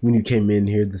it when you came in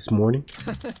here this morning.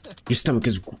 Your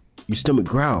stomach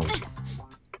growled.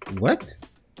 What?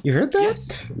 You heard that?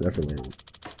 Yes. That's hilarious.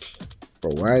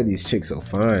 Bro, why are these chicks so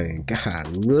fine?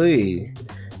 Golly.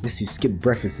 Guess you skipped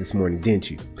breakfast this morning, didn't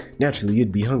you? Naturally,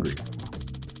 you'd be hungry.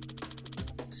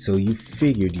 So you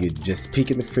figured you'd just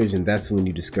peek in the fridge and that's when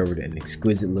you discovered an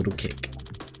exquisite little cake.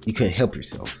 You couldn't help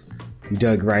yourself. You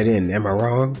dug right in, am I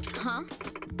wrong? Huh?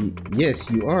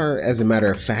 Yes, you are, as a matter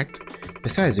of fact.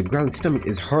 Besides, a growling stomach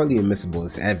is hardly admissible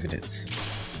as evidence.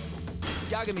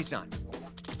 Yagami-san.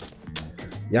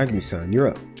 Yagami-san, you're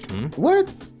up.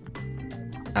 What?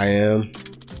 I am.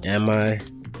 Am I?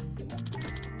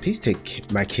 Please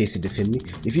take my case to defend me.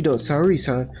 If you don't,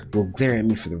 Saori-san will glare at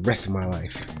me for the rest of my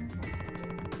life.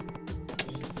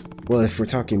 Well, if we're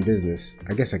talking business,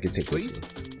 I guess I could take this one.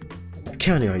 I'm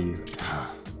counting on you.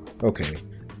 Okay,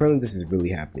 apparently this is really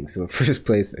happening. So the first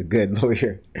place a good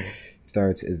lawyer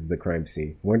starts is the crime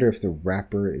scene. Wonder if the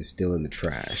wrapper is still in the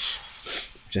trash.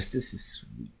 Justice is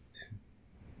sweet.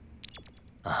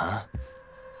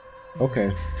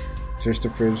 Okay. Search the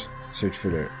fridge, search for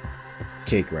the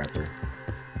cake wrapper.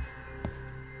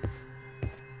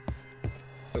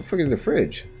 What the fuck is the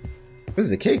fridge? What is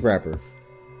the cake wrapper?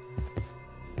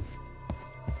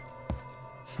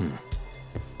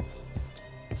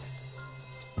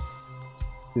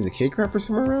 Is a cake wrapper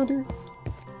somewhere around here?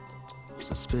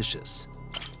 Suspicious.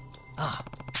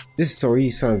 This is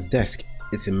Saori-san's desk.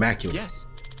 It's immaculate. Yes.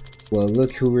 Well,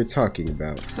 look who we're talking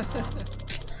about.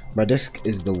 My desk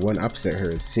is the one opposite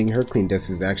hers. Seeing her clean desk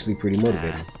is actually pretty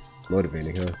motivating.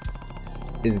 Motivating, huh?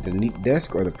 Is it the neat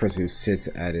desk or the person who sits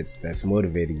at it that's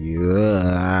motivating you?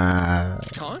 Huh?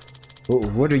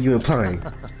 What are you implying?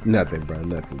 Nothing, bro.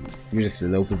 Nothing. You're just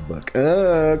an open book.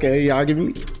 Oh, okay. Y'all give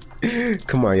me.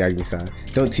 Come on, Yagami-san.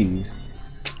 Don't tease.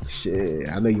 Shit,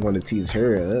 I know you want to tease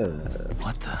her.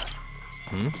 What the?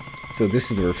 So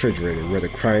this is the refrigerator where the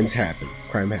crime happened.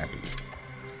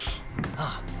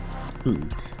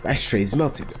 That tray's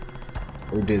melted.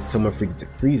 Or did someone forget to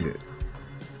freeze it?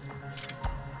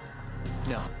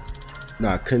 No.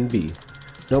 Nah, it couldn't be.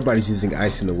 Nobody's using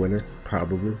ice in the winter,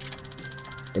 probably.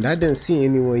 And I didn't see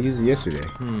anyone use it yesterday.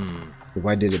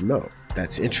 Why did it melt?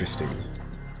 That's interesting.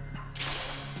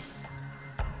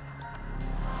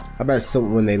 How about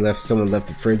someone left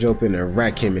the fridge open and a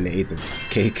rat came in and ate the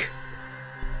cake?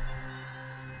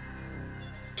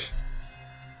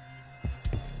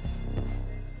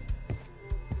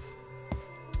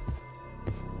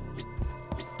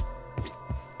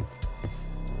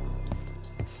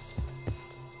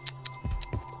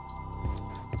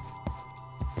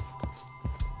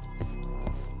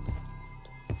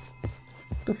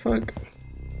 What the fuck?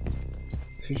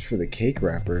 Search for the cake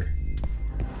wrapper.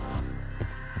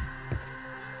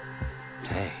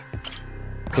 Hey.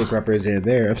 Cake wrapper is in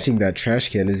there. I'm seeing that trash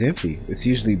can is empty. It's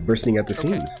usually bursting at the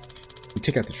seams. We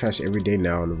take out the trash every day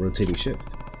now on a rotating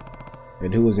shift.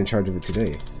 And who was in charge of it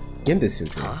today? Genda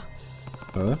Sensei.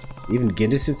 Huh? Even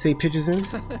Genda Sensei pitches in?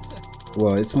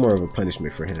 Well, it's more of a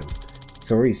punishment for him.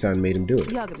 Sori-san made him do it.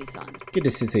 Yagami-san.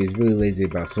 Genda Sensei is really lazy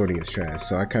about sorting his trash,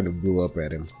 so I kind of blew up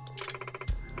at him.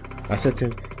 I said to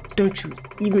him, "Don't you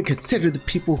even consider the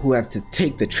people who have to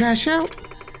take the trash out?"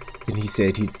 Then he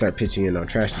said he'd start pitching in on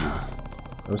trash duty.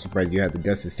 I'm surprised you had the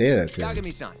guts to say that to him.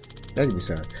 Yagami-san.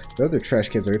 Yagami-san. The other trash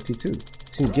cans are empty too.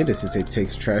 Seems Genda Sensei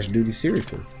takes trash duty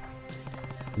seriously.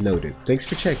 Noted. Thanks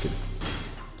for checking.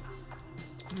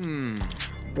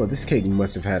 Well, this cake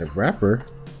must have had a wrapper.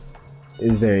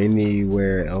 Is there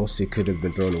anywhere else it could have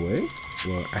been thrown away?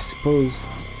 Well, I suppose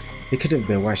it could have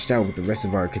been washed out with the rest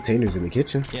of our containers in the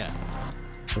kitchen. Yeah.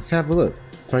 Let's have a look.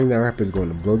 Finding that wrapper is going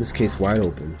to blow this case wide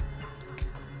open.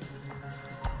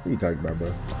 What are you talking about,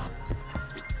 bro?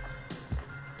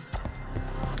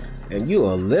 And you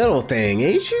a little thing,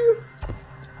 ain't you?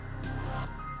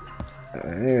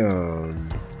 Damn.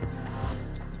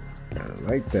 I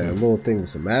like that little thing with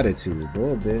some attitude, a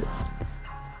little bit.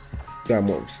 Got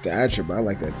more stature, but I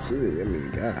like that too. I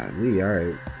mean, golly,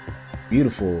 alright.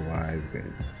 Beautiful eyes,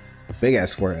 man. Big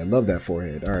ass forehead. I love that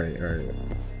forehead. Alright.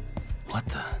 What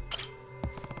the?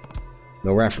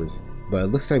 No wrappers, but it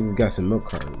looks like we've got some milk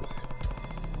cartons.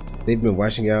 They've been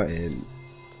washed out and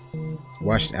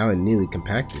neatly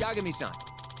compacted. Yagami-san.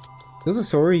 Those are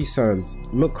Sori-san's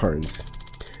milk cartons.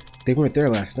 They weren't there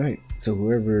last night, so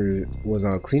whoever was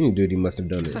on cleaning duty must have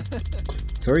done it.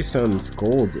 Sori-san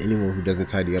scolds anyone who doesn't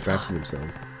tidy up after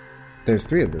themselves. There's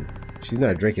 3 of them. She's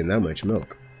not drinking that much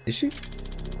milk, is she?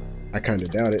 I kinda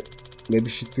doubt it. Maybe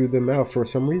she threw them out for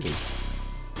some reason.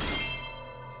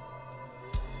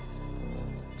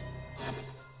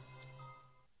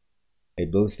 Hey,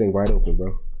 blow this thing wide open,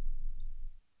 bro.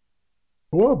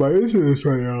 What am I into this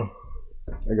right now?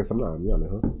 I guess I'm not on it,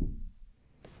 huh?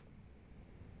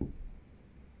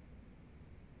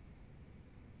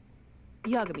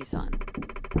 Yagami-san.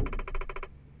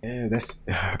 Yeah, that's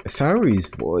Saori's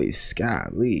voice.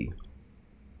 Golly.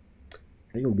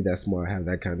 How you gonna be that smart, have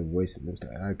that kind of voice in this?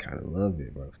 I kind of love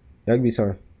it, bro.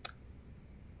 Yagami-san,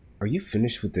 are you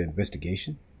finished with the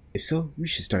investigation? If so, we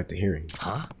should start the hearing.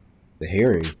 Huh? The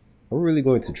hearing? Are we really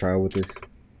going to trial with this?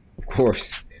 Of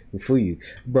course. For you.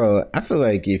 Bro, I feel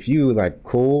like if you like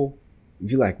cool,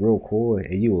 if you like real cool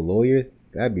and you a lawyer,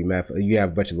 that'd be mad fun. You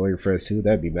have a bunch of lawyer friends too,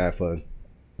 that'd be mad fun.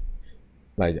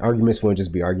 Like, arguments won't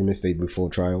just be arguments, they'd be full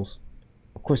trials.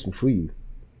 Of course, Mifuyu.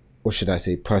 Or should I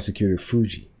say, Prosecutor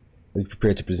Fuji. Are you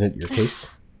prepared to present your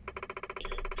case?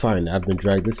 Fine, I've been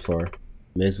dragged this far.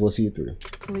 May as well see it through.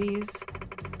 Please.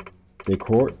 The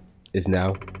court is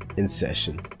now in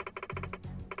session.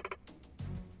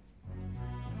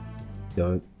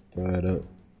 Dun, dun, dun,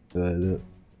 dun,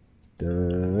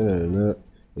 dun, dun,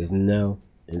 is now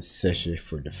in session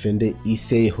for defendant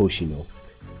Issei Hoshino.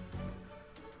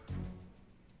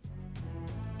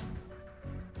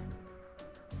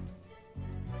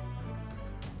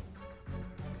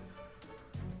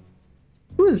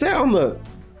 Who is that on the?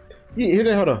 You hear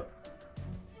that? Hold on.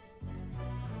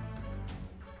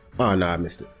 Oh no, I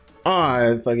missed it.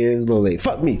 Oh, fucking, it was a little late.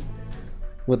 Fuck me.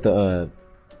 With the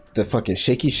fucking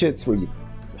shaky shits where you.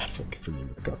 I fucking forget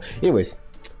what to go. Anyways,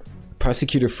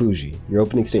 Prosecutor Fuji, your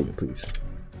opening statement, please.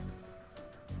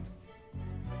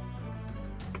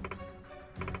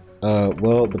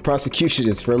 Well, the prosecution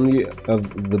is firmly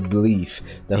of the belief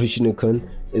that Hoshino-kun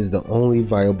is the only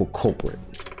viable culprit.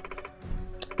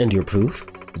 And your proof?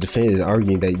 The defendant is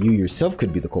arguing that you yourself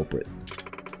could be the culprit.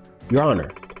 Your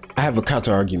Honor, I have a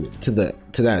counter argument to that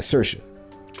assertion.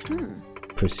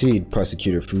 Proceed,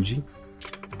 Prosecutor Fuji.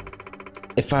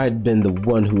 If I had been the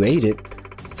one who ate it,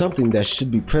 something that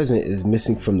should be present is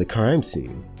missing from the crime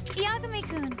scene.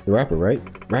 Yagami-kun. The rapper, right?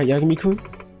 Right, Yagami-kun?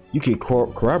 You can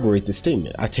corroborate the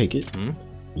statement. I take it.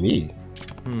 Me.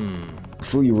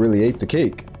 Fuji really ate the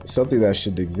cake. Something that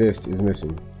should exist is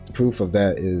missing. Proof of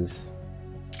that is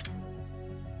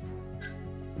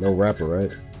no rapper,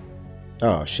 right?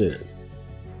 Oh shit.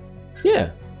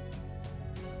 Yeah.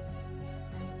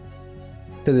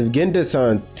 Because if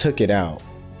Genda-san took it out,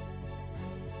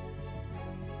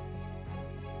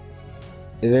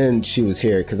 and then she was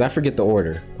here, because I forget the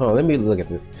order. Oh, let me look at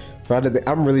this.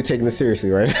 I'm really taking this seriously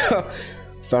right now.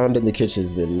 Found in the kitchen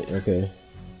has been okay.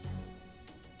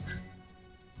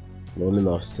 Known in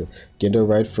the office. Genda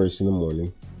arrived first in the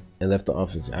morning and left the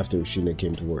office after Ushina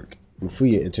came to work.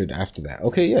 Fuya entered after that.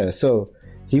 Okay, yeah, so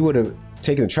he would have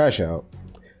taken the trash out,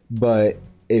 but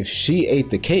if she ate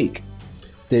the cake,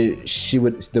 then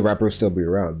the rapper would still be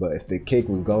around. But if the cake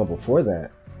was gone before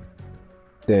that,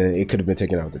 then it could have been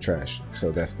taken out of the trash.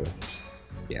 So that's the,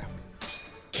 yeah.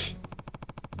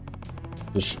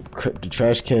 The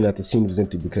trash can at the scene was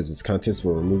empty because its contents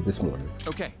were removed this morning.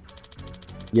 Okay.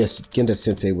 Yes,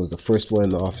 Genda-sensei was the first one in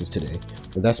the office today,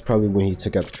 but that's probably when he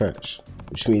took out the trash.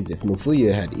 Which means if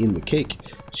Mufuya had eaten the cake,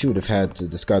 she would have had to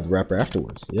discard the wrapper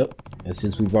afterwards. Yep. And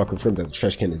since we've all confirmed that the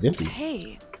trash can is empty.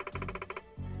 Hey.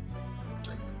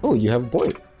 Oh, you have a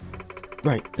point.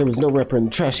 Right, there was no wrapper in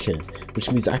the trash can, which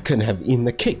means I couldn't have eaten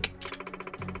the cake.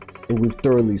 And we've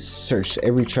thoroughly searched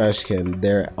every trash can.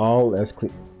 They're all as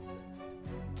clean.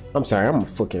 I'm sorry, I'm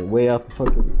fucking way out the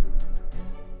fucking...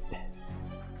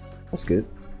 That's good.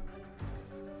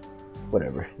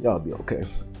 Whatever, y'all be okay.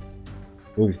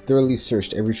 And we've thoroughly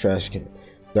searched every trash can.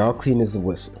 They're all clean as a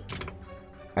whistle.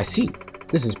 I see.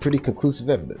 This is pretty conclusive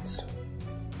evidence.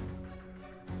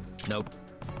 Nope.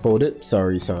 Hold it.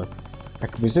 Sorry, son. I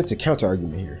can present a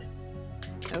counter-argument here.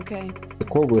 Okay. The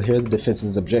court will hear the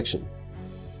defense's objection.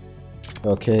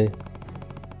 Okay.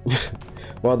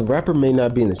 While the wrapper may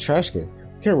not be in the trash can,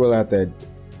 we can't rule out that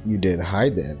you did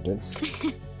hide the evidence.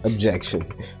 Objection.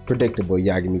 Predictable,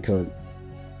 Yagami-kun.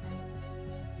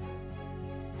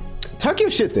 Talk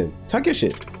your shit then. Talk your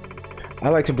shit. I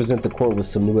like to present the court with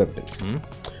some new evidence.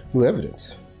 New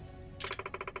evidence?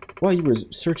 While you were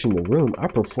searching the room, I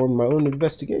performed my own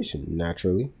investigation,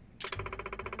 naturally.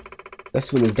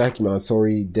 That's when this document on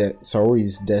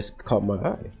Saori's desk caught my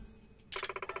eye.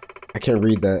 I can't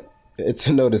read that. It's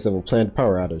a notice of a planned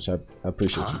power outage. I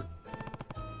appreciate you.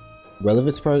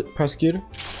 Relevance, prosecutor?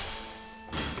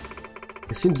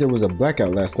 It seems there was a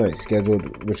blackout last night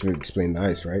scheduled, which would explain the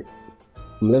ice, right?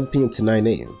 From 11 p.m. to 9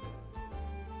 a.m.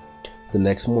 the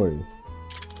next morning,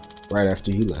 right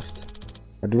after you left.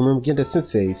 I do remember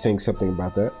Genda-sensei saying something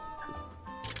about that.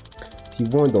 He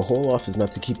warned the whole office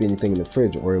not to keep anything in the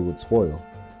fridge or it would spoil.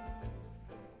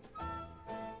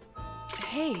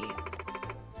 Hey.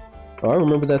 Oh, I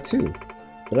remember that too.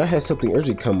 But I had something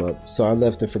urgent come up, so I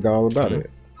left and forgot all about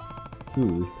it.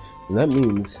 And that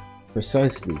means,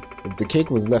 precisely, if the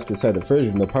cake was left inside the fridge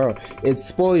with no power, it's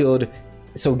spoiled.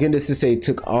 So Genda-sensei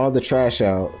took all the trash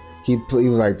out. He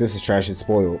was like, this is trash, it's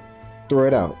spoiled. Throw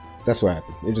it out. That's what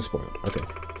happened. It just spoiled. Okay.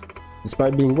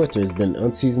 Despite being winter, it's been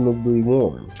unseasonably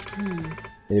warm.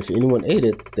 And if anyone ate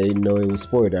it, they know it was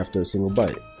spoiled after a single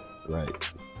bite.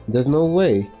 Right. There's no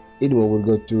way anyone would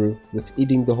go through with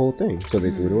eating the whole thing, so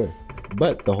they threw it away.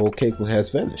 But the whole cake has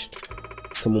vanished.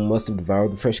 Someone must have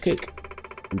devoured the fresh cake.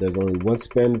 And there's only one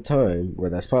span of time where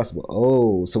that's possible.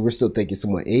 Oh, so we're still thinking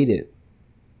someone ate it.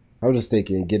 I was just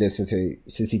thinking,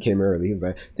 since he came early, he was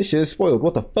like, this shit is spoiled.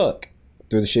 What the fuck?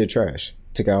 Threw the shit trash.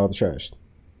 Took out all the trash.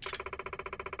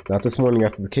 Not this morning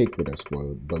after the cake would have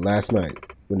spoiled, but last night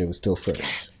when it was still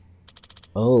fresh.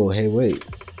 Oh, hey, wait.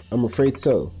 I'm afraid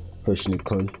so,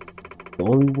 Hoshino-kun. The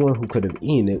only one who could have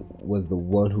eaten it was the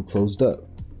one who closed up.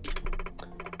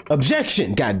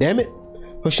 Objection! God damn it!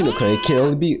 Hoshino-kun, it can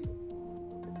only be.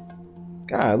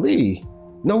 Golly.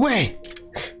 No way!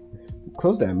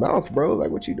 Close that mouth, bro.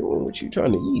 Like, what you doing? What you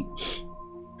trying to eat?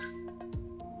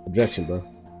 Objection, bro.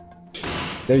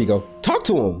 There you go. Talk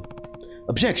to him.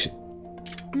 Objection.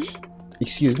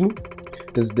 Excuse me?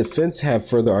 Does the defense have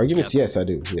further arguments? Yes, I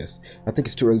do. Yes. I think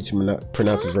it's too early to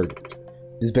pronounce a verdict.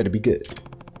 This better be good.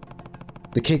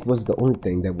 The cake was the only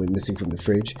thing that went missing from the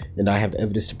fridge, and I have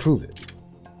evidence to prove it.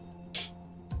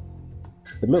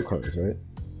 The milk cartons, right?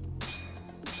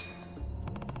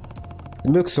 The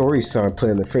milk Saori-san put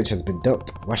in the fridge has been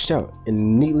dumped, washed out,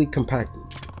 and neatly compacted.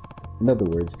 In other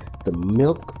words, the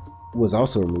milk was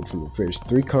also removed from the fridge,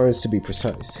 3 cartons to be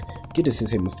precise.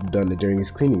 Genda-sensei must have done it during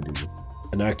his cleaning duty,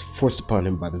 an act forced upon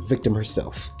him by the victim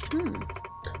herself.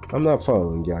 I'm not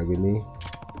following, Yagami.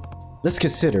 Let's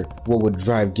consider what would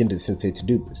drive Ginda-sensei to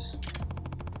do this.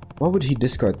 Why would he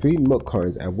discard 3 milk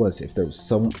cartons at once if there was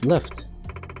some left?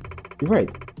 You're right.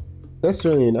 That's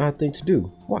certainly an odd thing to do.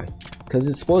 Why? Because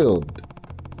it's spoiled.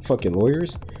 Fucking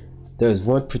lawyers. There's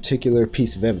one particular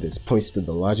piece of evidence points to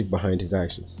the logic behind his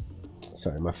actions.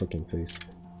 Sorry, my fucking face.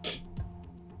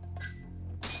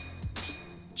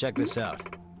 Check this out.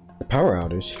 The power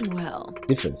outage? Well,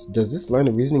 Difference. Does this line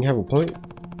of reasoning have a point?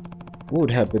 What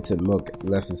would happen to milk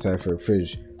left inside for a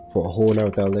fridge for a whole night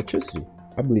without electricity?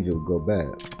 I believe it would go bad.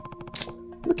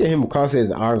 Look at him crossing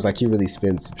his arms like he really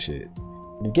spins some shit.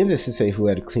 If Ginda-sensei, who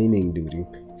had a cleaning duty,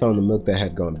 found the milk that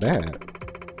had gone bad,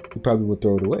 he probably would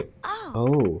throw it away.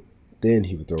 Oh, then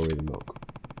he would throw away the milk.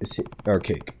 Or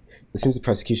cake. It seems the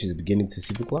prosecution is beginning to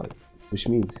see the light, which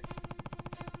means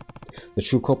the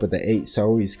true culprit that ate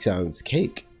Saori-san's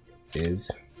cake is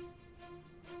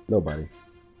nobody.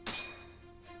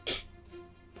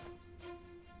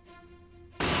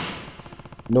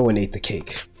 No one ate the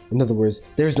cake. In other words,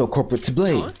 there is no culprit to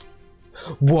blame.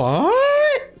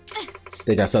 What?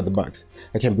 They got outside the box.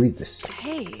 I can't believe this.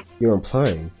 hey, You're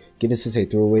implying Ginda-sensei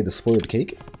threw away the spoiled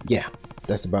cake? Yeah,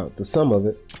 that's about the sum of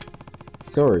it.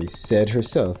 Saori said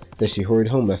herself that she hurried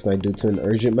home last night due to an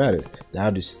urgent matter. The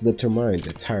outage slipped her mind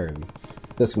entirely.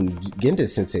 Thus, when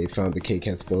Ginda-sensei found the cake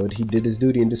had spoiled, he did his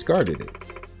duty and discarded it.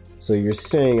 So you're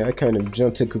saying I kind of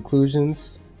jumped to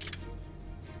conclusions?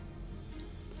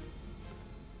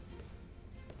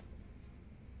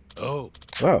 Oh.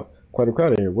 Wow, quite a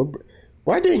crowd in here.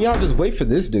 Why didn't y'all just wait for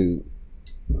this dude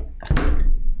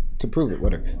to prove it?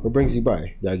 Whatever. What brings you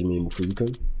by, Yagami and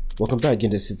Mufuyuko? Welcome back,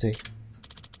 Ginda-sensei.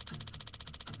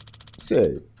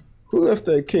 Say, who left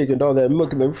that cake and all that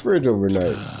milk in the fridge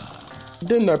overnight?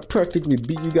 Didn't I practically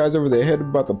beat you guys over the head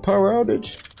about the power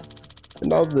outage?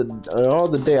 And all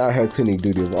the day I had cleaning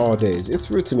duty of all days.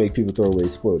 It's rude to make people throw away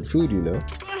spoiled food, you know.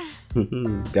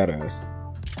 Gotta ask.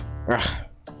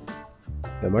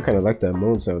 Damn, I kind of like that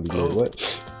moan sound again.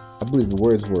 What? I believe the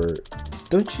words were,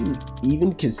 "Don't you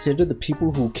even consider the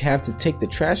people who have to take the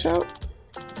trash out?"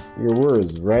 Your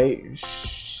words, right,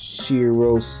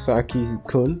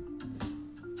 Shirosaki-kun?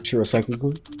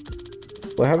 Shirosaki-kun?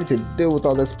 Well, having to deal with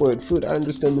all that spoiled food, I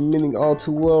understand the meaning all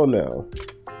too well now.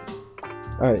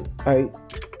 I'm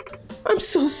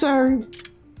so sorry.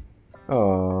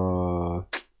 Aww,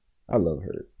 I love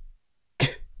her.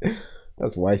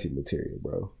 That's wifey material,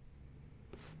 bro.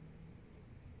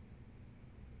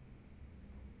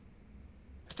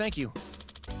 Thank you.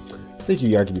 Thank you,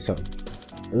 Yagami-san.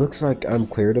 It looks like I'm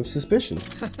cleared of suspicion.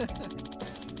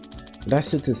 And I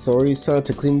sent to Saori-san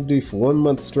to clean duty for 1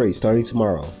 month straight, starting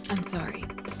tomorrow. I'm sorry.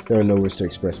 There are no words to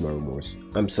express my remorse.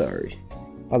 I'm sorry.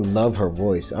 I love her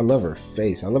voice. I love her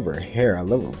face. I love her hair. I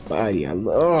love her body.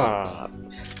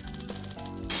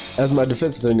 As my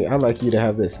defense attorney, I'd like you to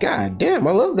have this. God damn,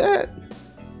 I love that.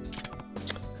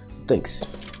 Thanks.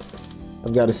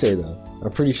 I've got to say though,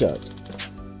 I'm pretty shocked.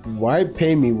 Why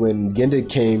pay me when Genda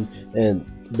came and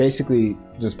basically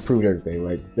just proved everything?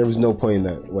 Like, there was no point in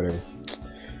that, whatever.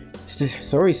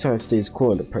 Saori-san stays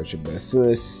cool under pressure, but as soon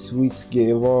as sweets get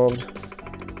involved,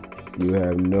 you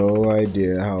have no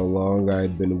idea how long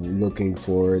I've been looking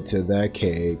forward to that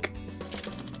cake.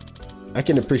 I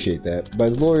can appreciate that, but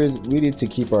as lawyers, we need to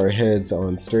keep our heads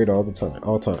on straight all the time, at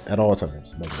all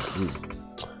times. My God, please.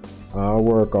 I'll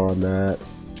work on that.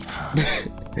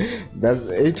 That's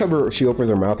anytime she opens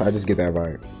her mouth, I just get that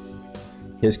vibe.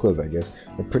 Here's close, I guess.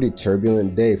 A pretty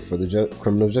turbulent day for the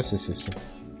criminal justice system.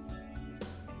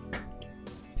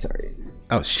 Sorry,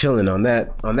 I was chilling on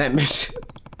that mission.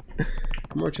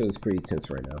 Kamurocho is pretty tense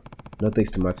right now. No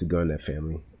thanks to Matsuga and that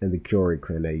family, and the Kyori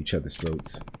clan at each other's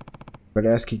throats.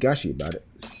 Better ask Higashi about it.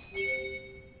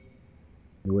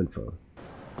 New info.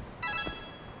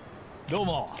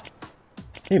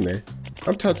 Hey man,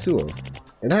 I'm Tatsuo,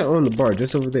 and I own the bar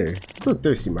just over there. You look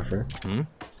thirsty, my friend. Hmm?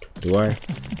 Do I?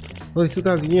 Only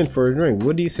 2,000 yen for a drink.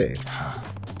 What do you say?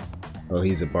 Oh,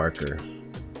 he's a barker.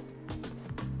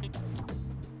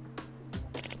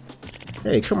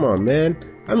 Hey, come on, man.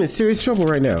 I'm in serious trouble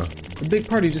right now. A big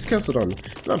party just canceled on me,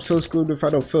 and I'm so screwed if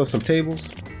I don't fill some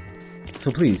tables.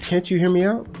 So please, can't you hear me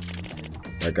out?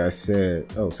 Like I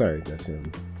said, oh, sorry, that's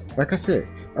him. Like I said,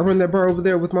 I run that bar over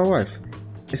there with my wife.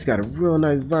 It's got a real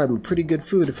nice vibe and pretty good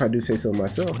food if I do say so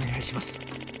myself.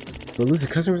 But losing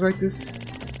customers like this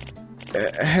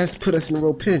has put us in a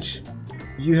real pinch.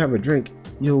 If you have a drink,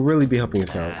 you'll really be helping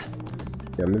us out.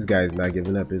 Damn, this guy's not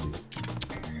giving up, is he?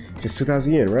 Just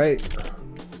 2,000 yen, right?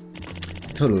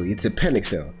 Totally, it's a panic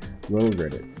sale. You won't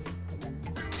regret it.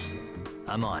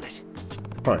 I'm on it.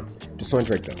 Fine, just one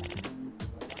drink though.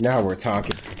 Now we're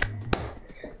talking.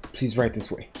 Please write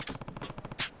this way.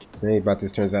 If anything about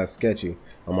this turns out sketchy,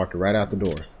 I'll mark it right out the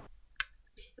door.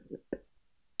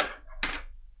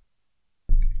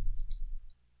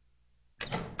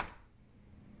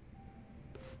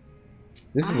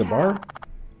 This is a bar?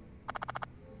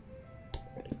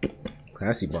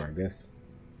 Classy bar, I guess.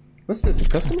 What's this, a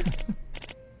customer?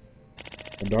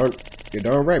 You're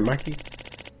darn right, Mikey.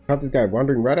 Caught this guy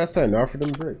wandering right outside and offered him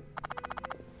a drink.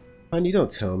 Honey,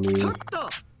 don't tell me.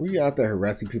 Were you out there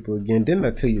harassing people again? Didn't I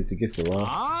tell you it's against the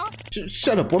law?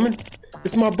 Shut up, woman.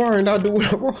 It's my bar and I'll do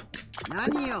what I want.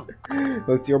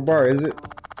 It's your bar, is it?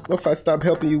 What if I stop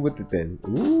helping you with it then?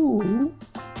 Ooh.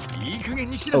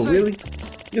 Oh, really?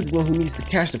 You're the one who needs the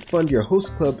cash to fund your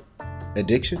host club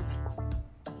addiction?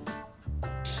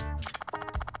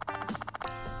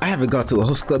 I haven't gone to a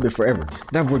host club in forever,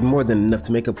 and I've worked more than enough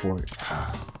to make up for it.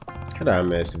 How did I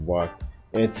manage to walk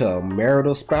into a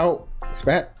marital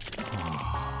spat?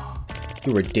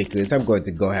 You're ridiculous. I'm going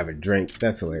to go have a drink.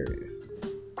 That's hilarious.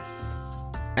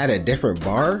 At a different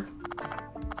bar?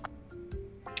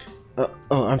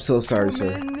 Oh, I'm so sorry,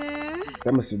 sir.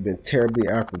 That must have been terribly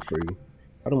awkward for you.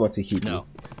 I don't want to keep you.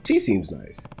 She seems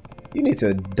nice. You need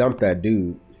to dump that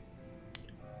dude.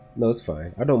 No, it's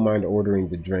fine. I don't mind ordering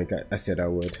the drink. I said I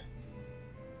would.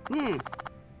 What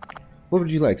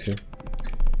would you like, sir?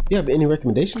 You have any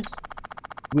recommendations?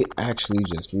 We actually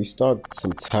just restocked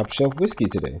some top shelf whiskey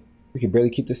today. We can barely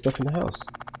keep this stuff in the house.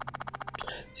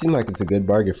 Seems like it's a good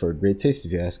bargain for a great taste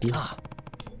if you ask me.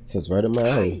 So it's right up my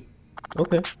alley.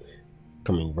 Okay.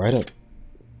 Coming right up.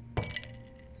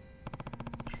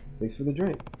 Thanks for the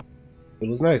drink. It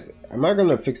was nice. I'm not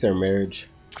gonna fix their marriage.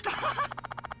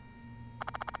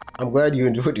 I'm glad you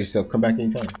enjoyed yourself. Come back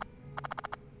anytime.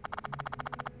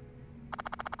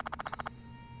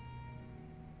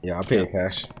 Yeah, I'll pay in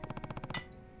cash.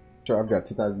 Sure, I've got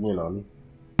 2,000 yen on me.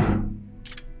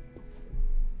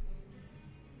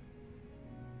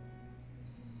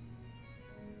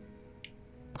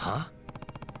 Huh?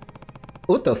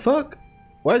 What the fuck?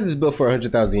 Why is this bill for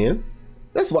 100,000 yen?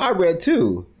 That's what I read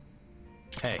too.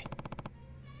 Hey.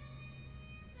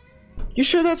 You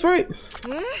sure that's right?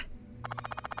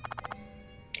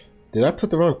 Did I put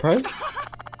the wrong price?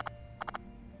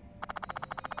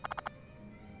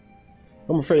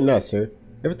 I'm afraid not, sir.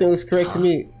 Everything looks correct to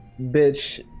me,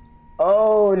 bitch.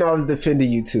 Oh, and I was defending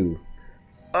you too.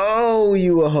 Oh,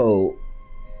 you a hoe.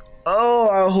 Oh,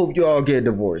 I hope you all get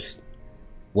divorced.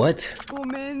 What?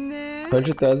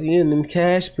 100,000 yen in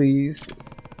cash, please.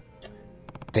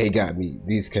 They got me.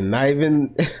 These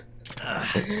conniving.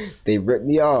 They ripped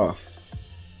me off.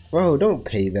 Bro, don't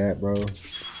pay that, bro.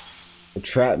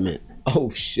 Entrapment. Oh,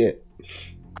 shit.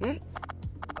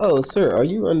 Oh, sir, are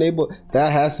you unable?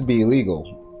 That has to be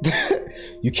illegal.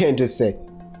 You can't just say,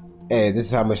 hey, this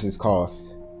is how much this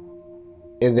costs.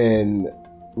 And then,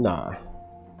 nah.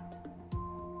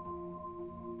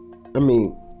 I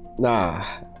mean, nah.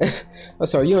 I'm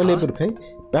sorry, you unable to pay?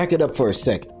 Back it up for a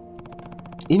second.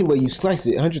 Anyway, you slice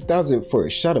it, 100,000 for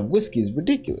a shot of whiskey is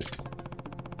ridiculous.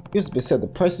 You just said the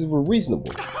prices were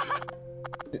reasonable.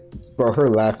 Bro, her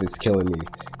laugh is killing me.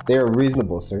 They are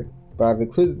reasonable, sir, but I've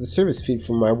included the service fee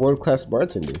for my world-class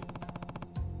bartender.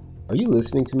 Are you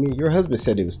listening to me? Your husband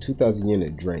said it was 2,000 yen a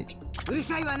drink.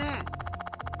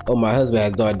 Oh, my husband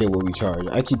has no idea what we charge.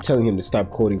 I keep telling him to stop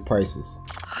quoting prices.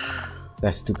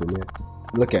 That's stupid, man.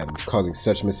 Look at him, causing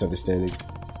such misunderstandings.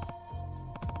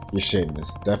 You're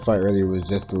shameless. That fight earlier was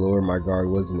just to lower my guard,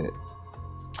 wasn't it?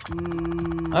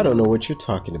 I don't know what you're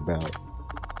talking about.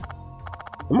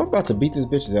 I'm about to beat this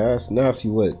bitch's ass. Now, if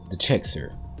you would, the check,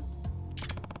 sir.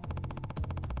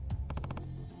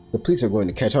 The police are going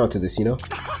to catch on to this, you know?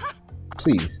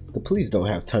 Please, the police don't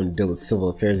have time to deal with civil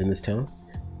affairs in this town.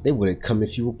 They wouldn't come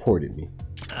if you reported me.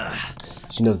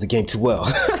 She knows the game too well.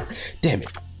 Damn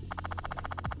it.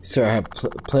 Sir, I have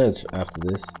plans after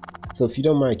this. So if you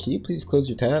don't mind, can you please close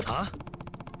your tab? Huh?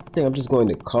 I think I'm just going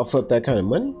to cough up that kind of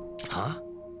money? Huh?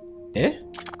 Eh?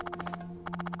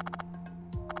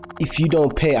 If you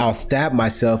don't pay, I'll stab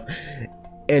myself.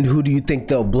 And who do you think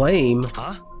they'll blame?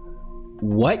 Huh?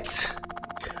 What?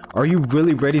 Are you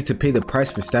really ready to pay the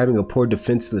price for stabbing a poor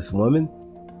defenseless woman?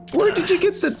 Where did you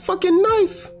get the fucking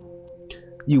knife?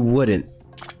 You wouldn't.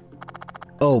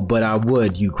 Oh, but I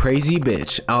would, you crazy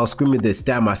bitch. I'll scream at this,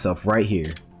 stab myself right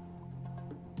here.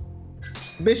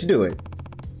 Bitch, do it.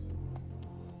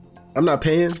 I'm not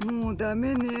paying.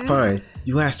 Fine,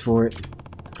 you asked for it.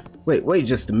 Wait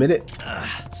just a minute.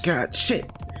 God, shit.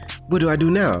 What do I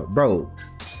do now? Bro,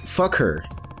 fuck her.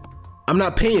 I'm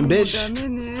not paying,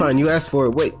 bitch. Fine, you asked for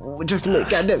it. Wait, just a minute.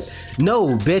 Goddamn. No,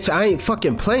 bitch, I ain't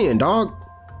fucking playing, dog.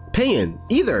 Paying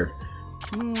either.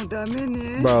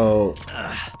 Bro.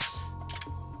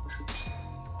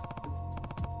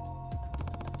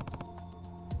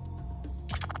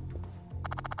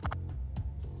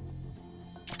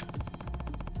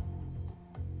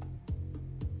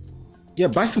 Yeah,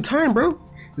 buy some time, bro.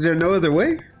 Is there no other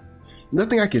way?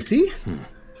 Nothing I can see?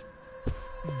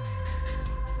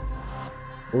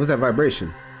 What was that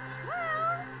vibration?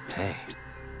 Hey.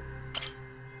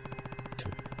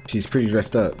 She's pretty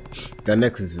dressed up. That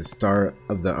necklace is the star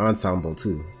of the ensemble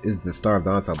too. Is the star of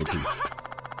the ensemble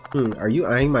too. Are you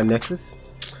eyeing my necklace?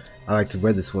 I like to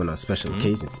wear this one on special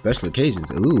occasions. Special occasions?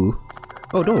 Ooh.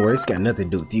 Oh, don't worry, it's got nothing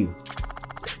to do with you.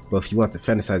 But if you want to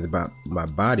fantasize about my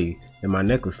body and my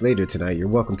necklace later tonight, you're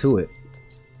welcome to it.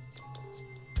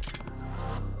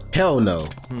 Hell no.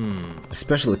 A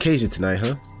special occasion tonight,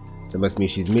 huh? That must mean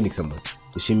she's meeting someone.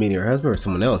 Is she meeting her husband or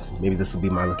someone else? Maybe this will be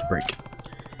my lucky break.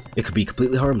 It could be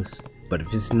completely harmless, but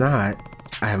if it's not,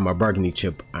 I have my bargaining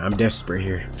chip. I'm desperate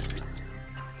here.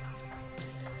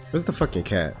 Where's the fucking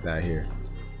cat that I hear?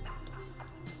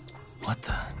 What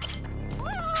the?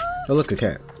 Oh, look, a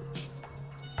cat.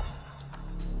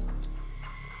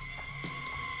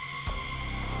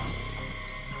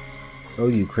 Oh,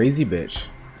 you crazy bitch.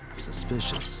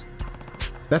 Suspicious.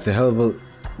 That's a hell of a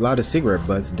lot of cigarette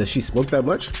butts. Does she smoke that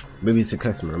much? Maybe it's a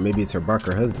customer, or maybe it's her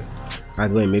barker husband.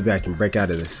 Either way, maybe I can break out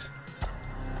of this.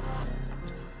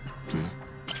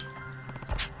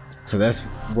 So that's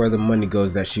where the money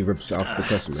goes that she rips off the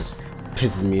customers.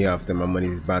 Pisses me off that my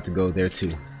money's about to go there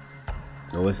too.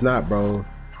 No, it's not, bro.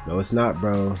 No, it's not,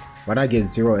 bro. Why'd I get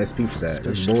 0 SP for that?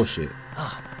 That's bullshit.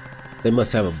 They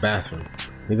must have a bathroom.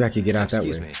 Maybe I could get out that way.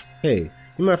 Excuse me. Hey,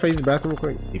 you mind if I use the bathroom real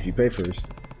quick? If you pay first.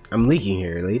 I'm leaking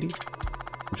here, lady.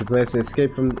 What's your plans to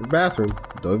escape from the bathroom?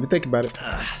 Don't even think about it.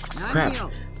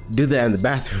 Crap. Do that in the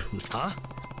bathroom. Huh?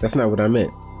 That's not what I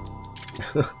meant.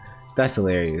 That's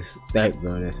hilarious. That's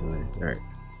hilarious. Alright.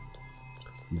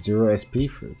 0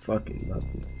 SP for fucking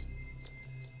nothing.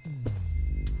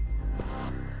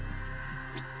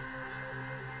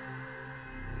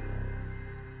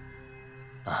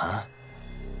 Uh-huh.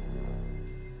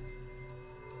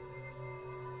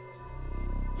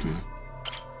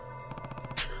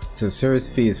 So the service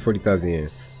fee is 40,000 yen.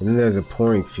 And then there's a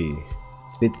pouring fee.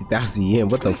 50,000 yen.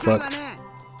 What the fuck?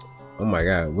 Oh my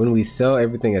god. When we sell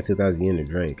everything at 2,000 yen a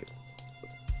drink,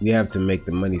 we have to make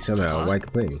the money somehow. Why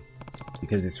complaining?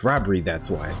 Because it's robbery, that's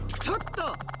why.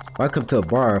 Why come to a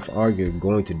bar if all you're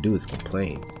going to do is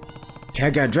complain? Hey, I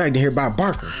got dragged in here by a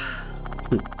barker.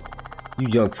 You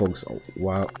young folks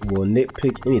will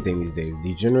nitpick anything these days.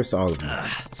 Degenerates, all of you.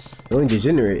 The only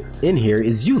degenerate in here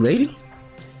is you, lady.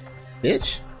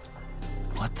 Bitch.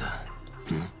 What the?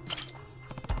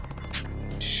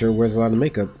 She sure wears a lot of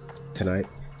makeup tonight,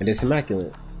 and it's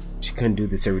immaculate. She couldn't do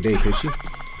this every day, could she?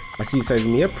 I see you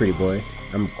sizing me up, pretty boy.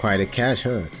 I'm quite a cash,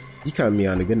 huh? You caught me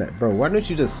on a good night. Bro, why don't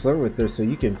you just flirt with her so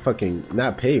you can fucking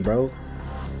not pay, bro?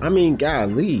 I mean,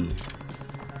 golly.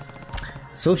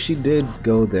 So if she did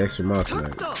go the extra mile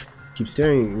tonight. Keep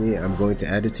staring at me, I'm going to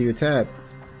add it to your tab.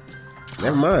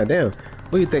 Never mind, damn.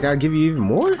 What do you think, I'll give you even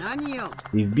more?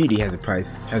 If beauty has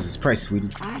its price, sweetie.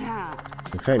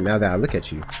 In fact, now that I look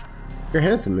at you, you're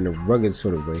handsome in a rugged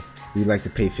sort of way. Would you like to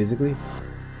pay physically?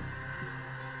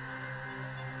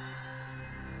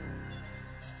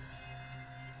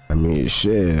 I mean,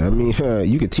 shit. I mean,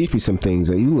 you could teach me some things.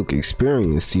 You look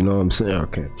experienced, you know what I'm saying?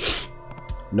 Okay.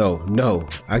 No.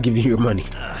 I'll give you your money.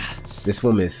 This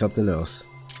woman is something else.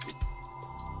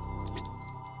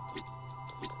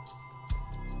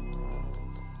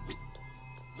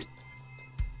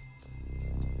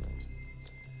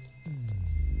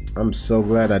 I'm so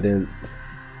glad I didn't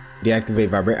deactivate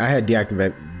vibration. I had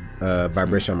deactivate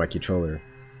vibration on my controller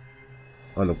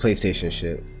on the PlayStation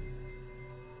shit.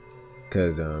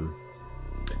 Cause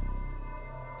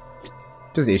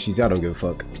just issues. Y'all don't give a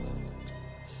fuck.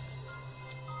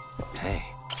 Hey.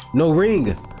 No ring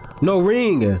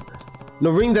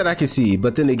that I can see.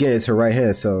 But then again, it's her right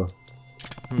hand. So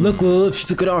look, she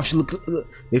took it off. Look. Maybe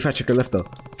if I check her left though,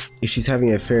 if she's having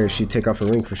an affair, she'd take off her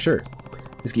ring for sure.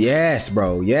 Yes,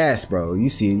 bro. You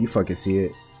see it. You fucking see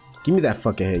it. Give me that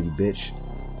fucking hand, you bitch.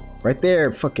 Right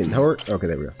there, fucking hurt. Okay,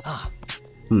 there we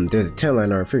go. There's a 10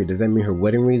 line on her finger. Does that mean her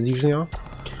wedding ring is usually on?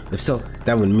 If so,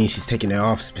 that would mean she's taking it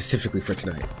off specifically for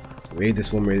tonight. Maybe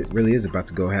this woman really is about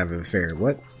to go have an affair.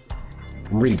 What?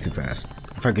 I'm reading too fast.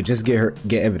 If I could just get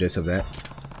evidence of that.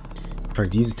 If I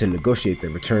could use it to negotiate the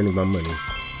return of my money.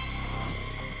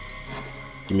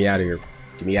 Get me out of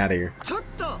here.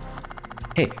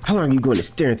 Hey, how long are you going to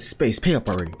stare into space? Pay up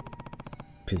already.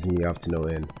 Pissing me off to no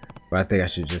end. But I think I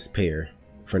should just pay her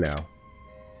for now.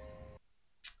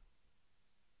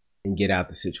 And get out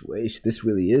the situation. This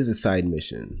really is a side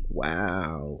mission.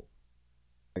 Wow.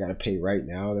 I gotta pay right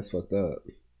now? That's fucked up.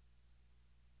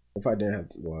 If I didn't have,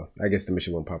 well, I guess the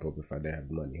mission won't pop up if I didn't have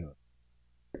the money,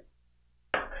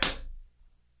 huh?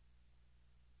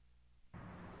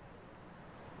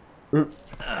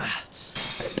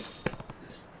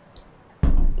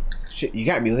 Shit, you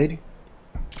got me, lady.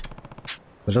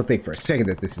 But don't think for a second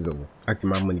that this is over. I get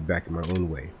my money back in my own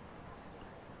way.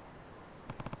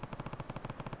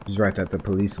 She's right that the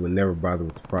police would never bother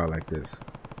with a fraud like this.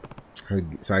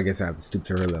 So I guess I have to stoop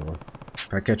to her level.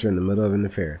 If I catch her in the middle of an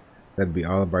affair, that'd be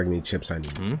all the bargaining chips I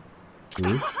need.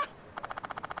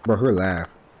 Bro, her laugh.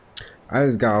 I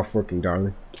just got off working,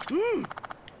 darling.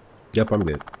 Yep, I'm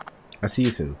good. I'll see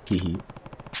you soon. Hee hee.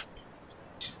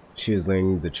 She was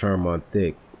laying the charm on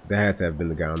thick. That had to have been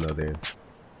the guy on the other end.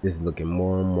 This is looking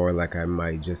more and more like I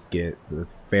might just get the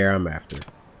fare I'm after.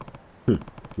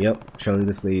 Yep, trailing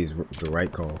this lady is the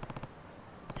right call.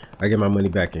 I get my money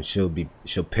back and she'll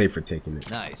pay for taking it.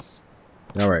 Nice.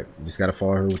 Alright, just gotta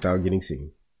follow her without getting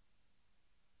seen.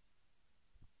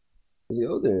 Let's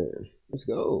go then. Let's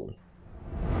go.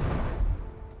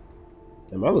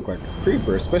 Damn, I look like a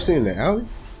creeper, especially in the alley.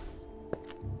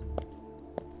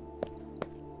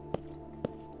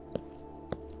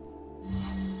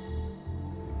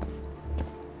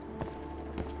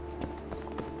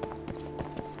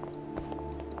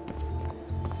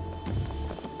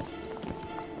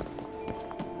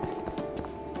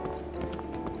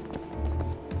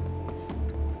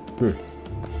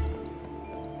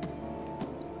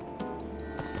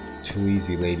 Too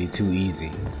easy, lady, too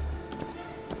easy.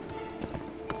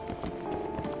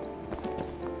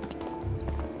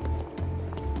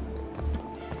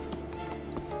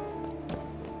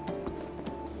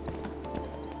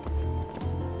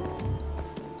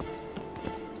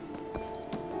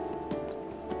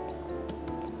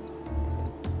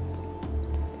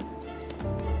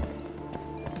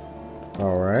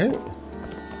 All right.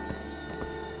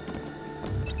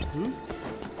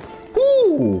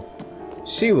 Ooh,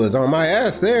 she was on my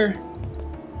ass there.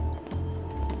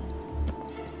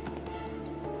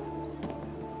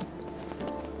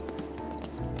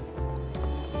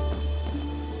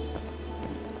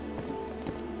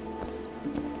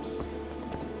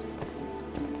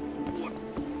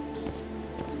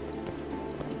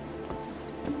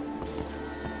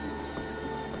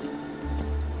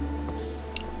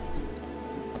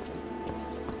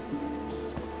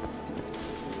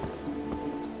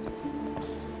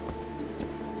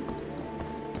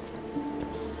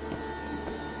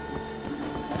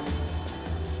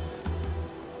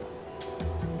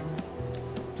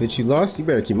 Bitch, you lost? You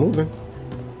better keep moving.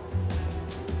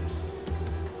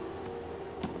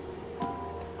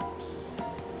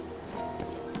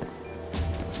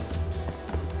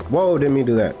 Whoa, didn't mean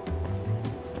to do that.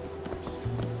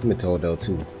 I'm told though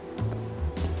too.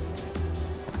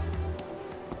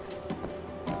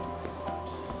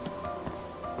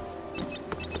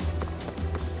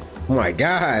 Oh my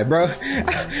god, bro.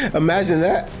 Imagine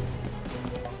that.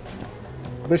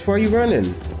 Bitch, why are you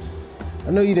running?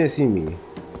 I know you didn't see me.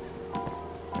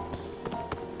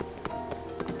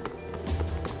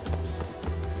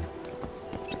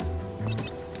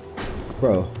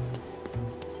 Bro,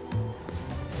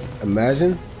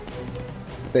 imagine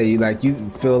that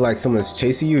you feel like someone's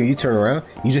chasing you and you turn around,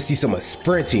 you just see someone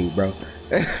sprinting, bro.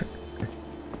 They're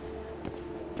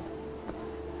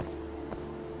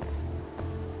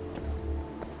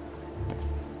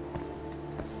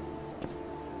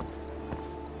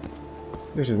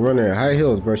just running at high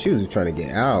heels, bro. She was just trying to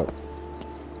get out.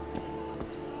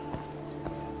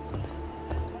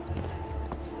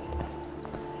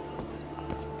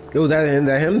 Oh, that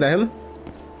him?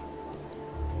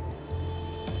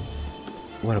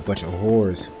 What a bunch of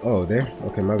whores. Oh, there?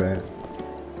 Okay, my bad.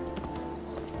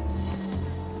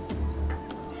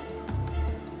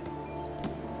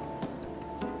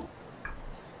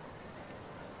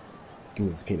 Give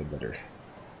me this peanut butter.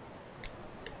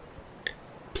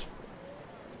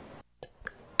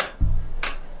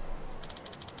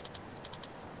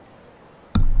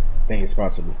 Dang, it's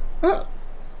possible. Ah.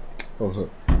 Oh,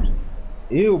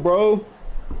 ew, bro.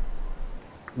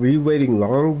 Were you waiting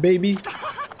long, baby?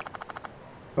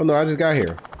 Oh no, I just got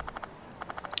here.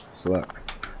 Slut.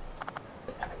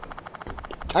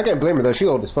 I can't blame her though, she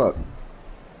old as fuck.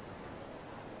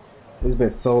 It's been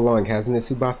so long, hasn't it,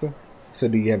 Tsubasa? So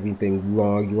do you have anything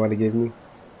long you want to give me?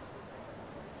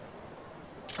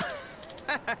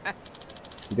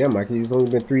 Damn, Mikey, it's only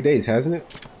been 3 days, hasn't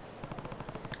it?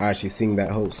 Ah, she's seeing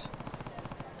that host.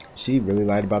 She really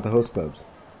lied about the host clubs.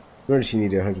 Nor did she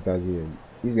need 100,000 yen.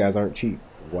 These guys aren't cheap.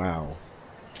 Wow.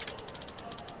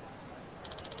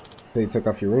 They took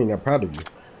off your ring. I'm proud of you.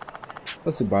 Oh,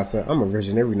 Tsubasa, I'm a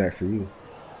virgin every night for you.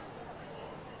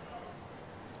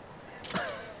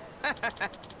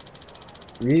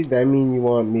 Really? That mean you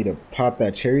want me to pop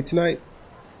that cherry tonight?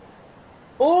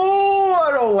 Oh,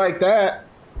 I don't like that.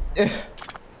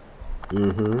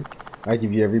 I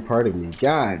give you every part of me.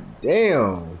 God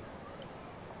damn.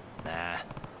 Nah.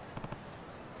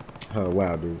 Oh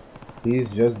wow, dude. He's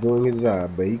just doing his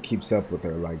job, but he keeps up with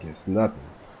her like it's nothing.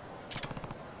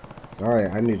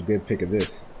 Alright, I need a good pick of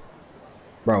this.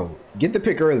 Bro, get the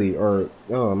pick early or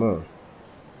oh no.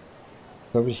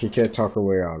 Something she can't talk her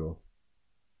way out of.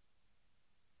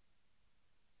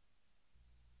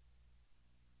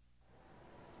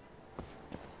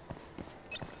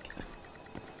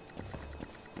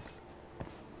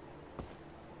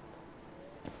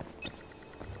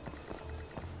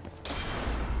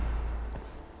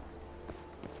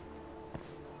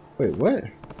 Wait, what?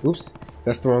 Oops,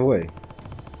 that's the wrong way.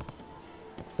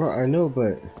 Bro, I know,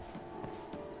 but...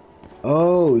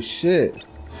 Oh, shit.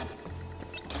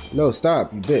 No,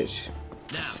 stop, you bitch.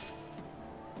 Now.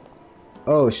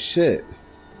 Oh, shit.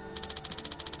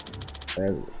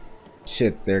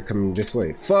 Shit, they're coming this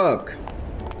way. Fuck!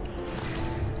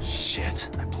 Shit,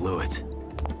 I blew it.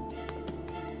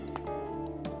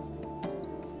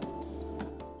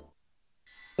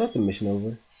 Not the mission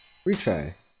over.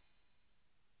 Retry.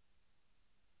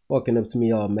 Walking up to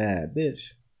me all mad, bitch.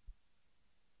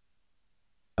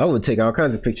 I would take all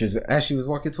kinds of pictures as she was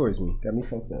walking towards me. Got me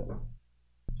fucked up.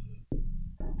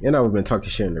 And I would have been talking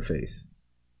shit in her face.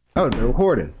 I would have been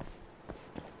recording.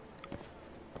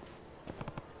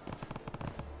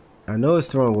 I know it's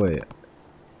the wrong way.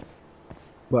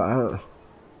 But I...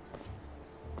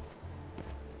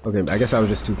 Okay, I guess I was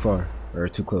just too far. Or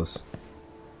too close.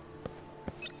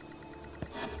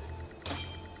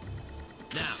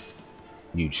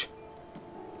 Huge.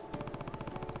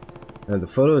 And the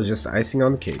photo is just icing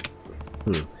on the cake.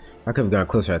 I could have gone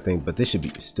closer, I think, but this should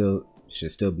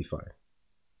still be fine.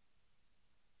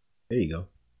 There you go.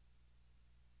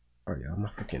 Alright, y'all, my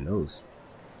fucking nose.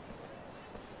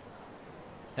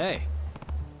 Hey.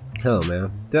 Hell,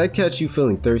 man. Did I catch you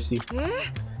feeling thirsty?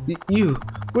 You,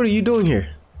 what are you doing here?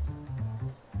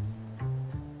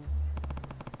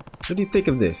 What do you think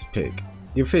of this, pig?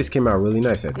 Your face came out really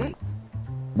nice, I think.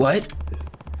 What?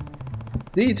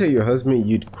 Did you tell your husband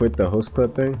you'd quit the host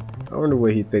club thing? I wonder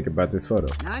what he'd think about this photo.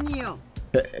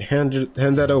 Hand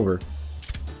that over.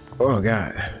 Oh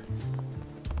god.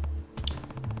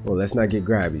 Well, let's not get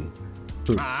grabby.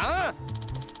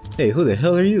 Hey, who the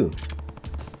hell are you?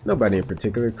 Nobody in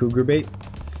particular, cougar bait.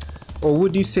 Or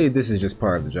would you say this is just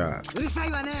part of the job?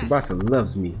 Tsubasa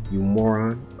loves me, you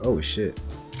moron. Oh shit.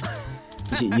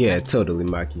 Yeah, totally,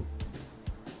 Maki.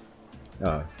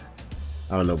 I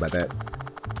don't know about that.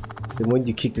 Then when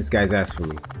you kick this guy's ass for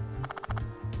me?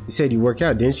 You said you work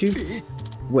out, didn't you?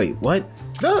 Wait, what?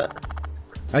 No.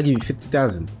 I'll give you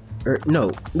 50,000. Or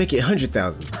no, make it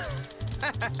 100,000.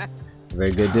 Is that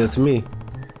a good deal to me?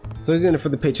 So he's in it for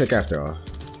the paycheck after all.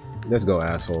 Let's go,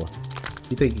 asshole.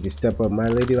 You think you can step up my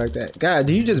lady like that? God,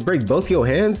 did you just break both your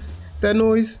hands? That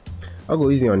noise? I'll go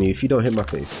easy on you if you don't hit my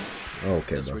face. Oh,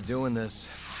 okay, Guess bro. we're doing this.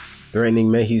 Threatening,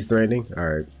 man. He's threatening. All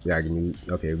right, yeah,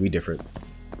 okay, we different.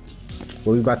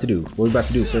 What we about to do? What we about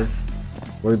to do, sir?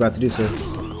 What we about to do, sir?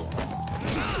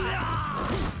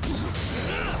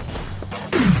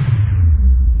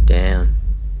 Damn,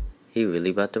 he really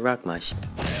about to rock my shit.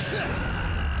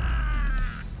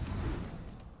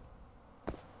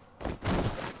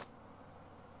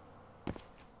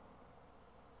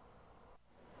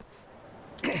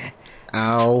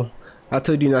 Ow. I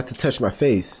told you not to touch my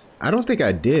face. I don't think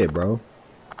I did, bro.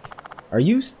 Are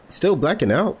you still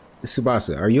blacking out?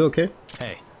 Tsubasa, are you okay?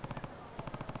 Hey.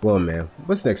 Well, man,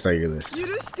 what's next on your list?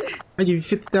 I give you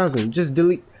 50,000. Just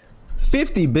delete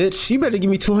 50, bitch. You better give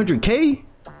me 200K.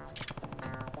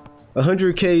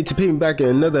 100K to pay me back and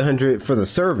another 100 for the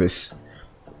service.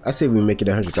 I say we make it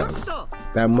 100,000.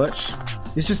 That much?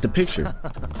 It's just a picture.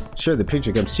 Sure, the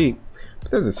picture comes cheap,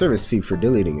 but there's a service fee for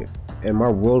deleting it, and my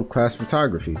world-class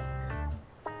photography.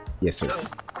 Yes, sir.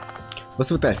 What's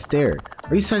with that stare?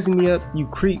 Are you sizing me up, you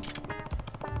creep?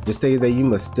 Just say that you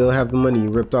must still have the money you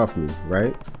ripped off me,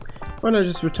 right? Why not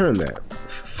just return that?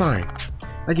 Fine.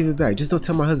 I give it back. Just don't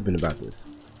tell my husband about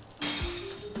this.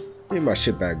 Give me my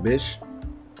shit back, bitch.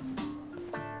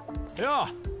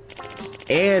 Yeah.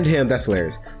 And him. That's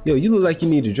hilarious. Yo, you look like you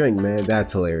need a drink, man.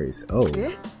 That's hilarious. Oh,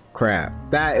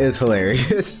 crap. That is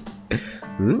hilarious.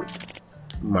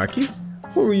 Maki?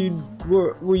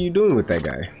 What were you doing with that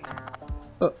guy?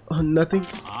 Nothing.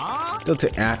 Don't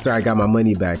take after I got my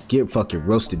money back. Get fucking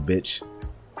roasted, bitch.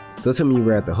 Don't tell me you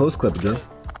were at the host club again.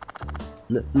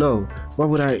 No. Why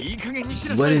would I?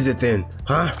 What is it then?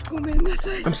 Huh?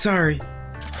 I'm sorry.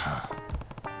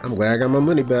 I'm glad I got my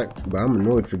money back, but I'm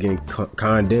annoyed for getting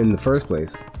conned in the first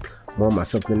place. More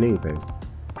myself than anything.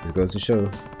 This goes to show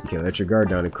you can't let your guard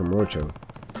down in Kamurocho,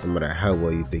 no matter how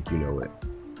well you think you know it.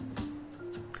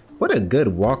 What a good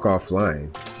walk-off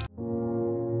line.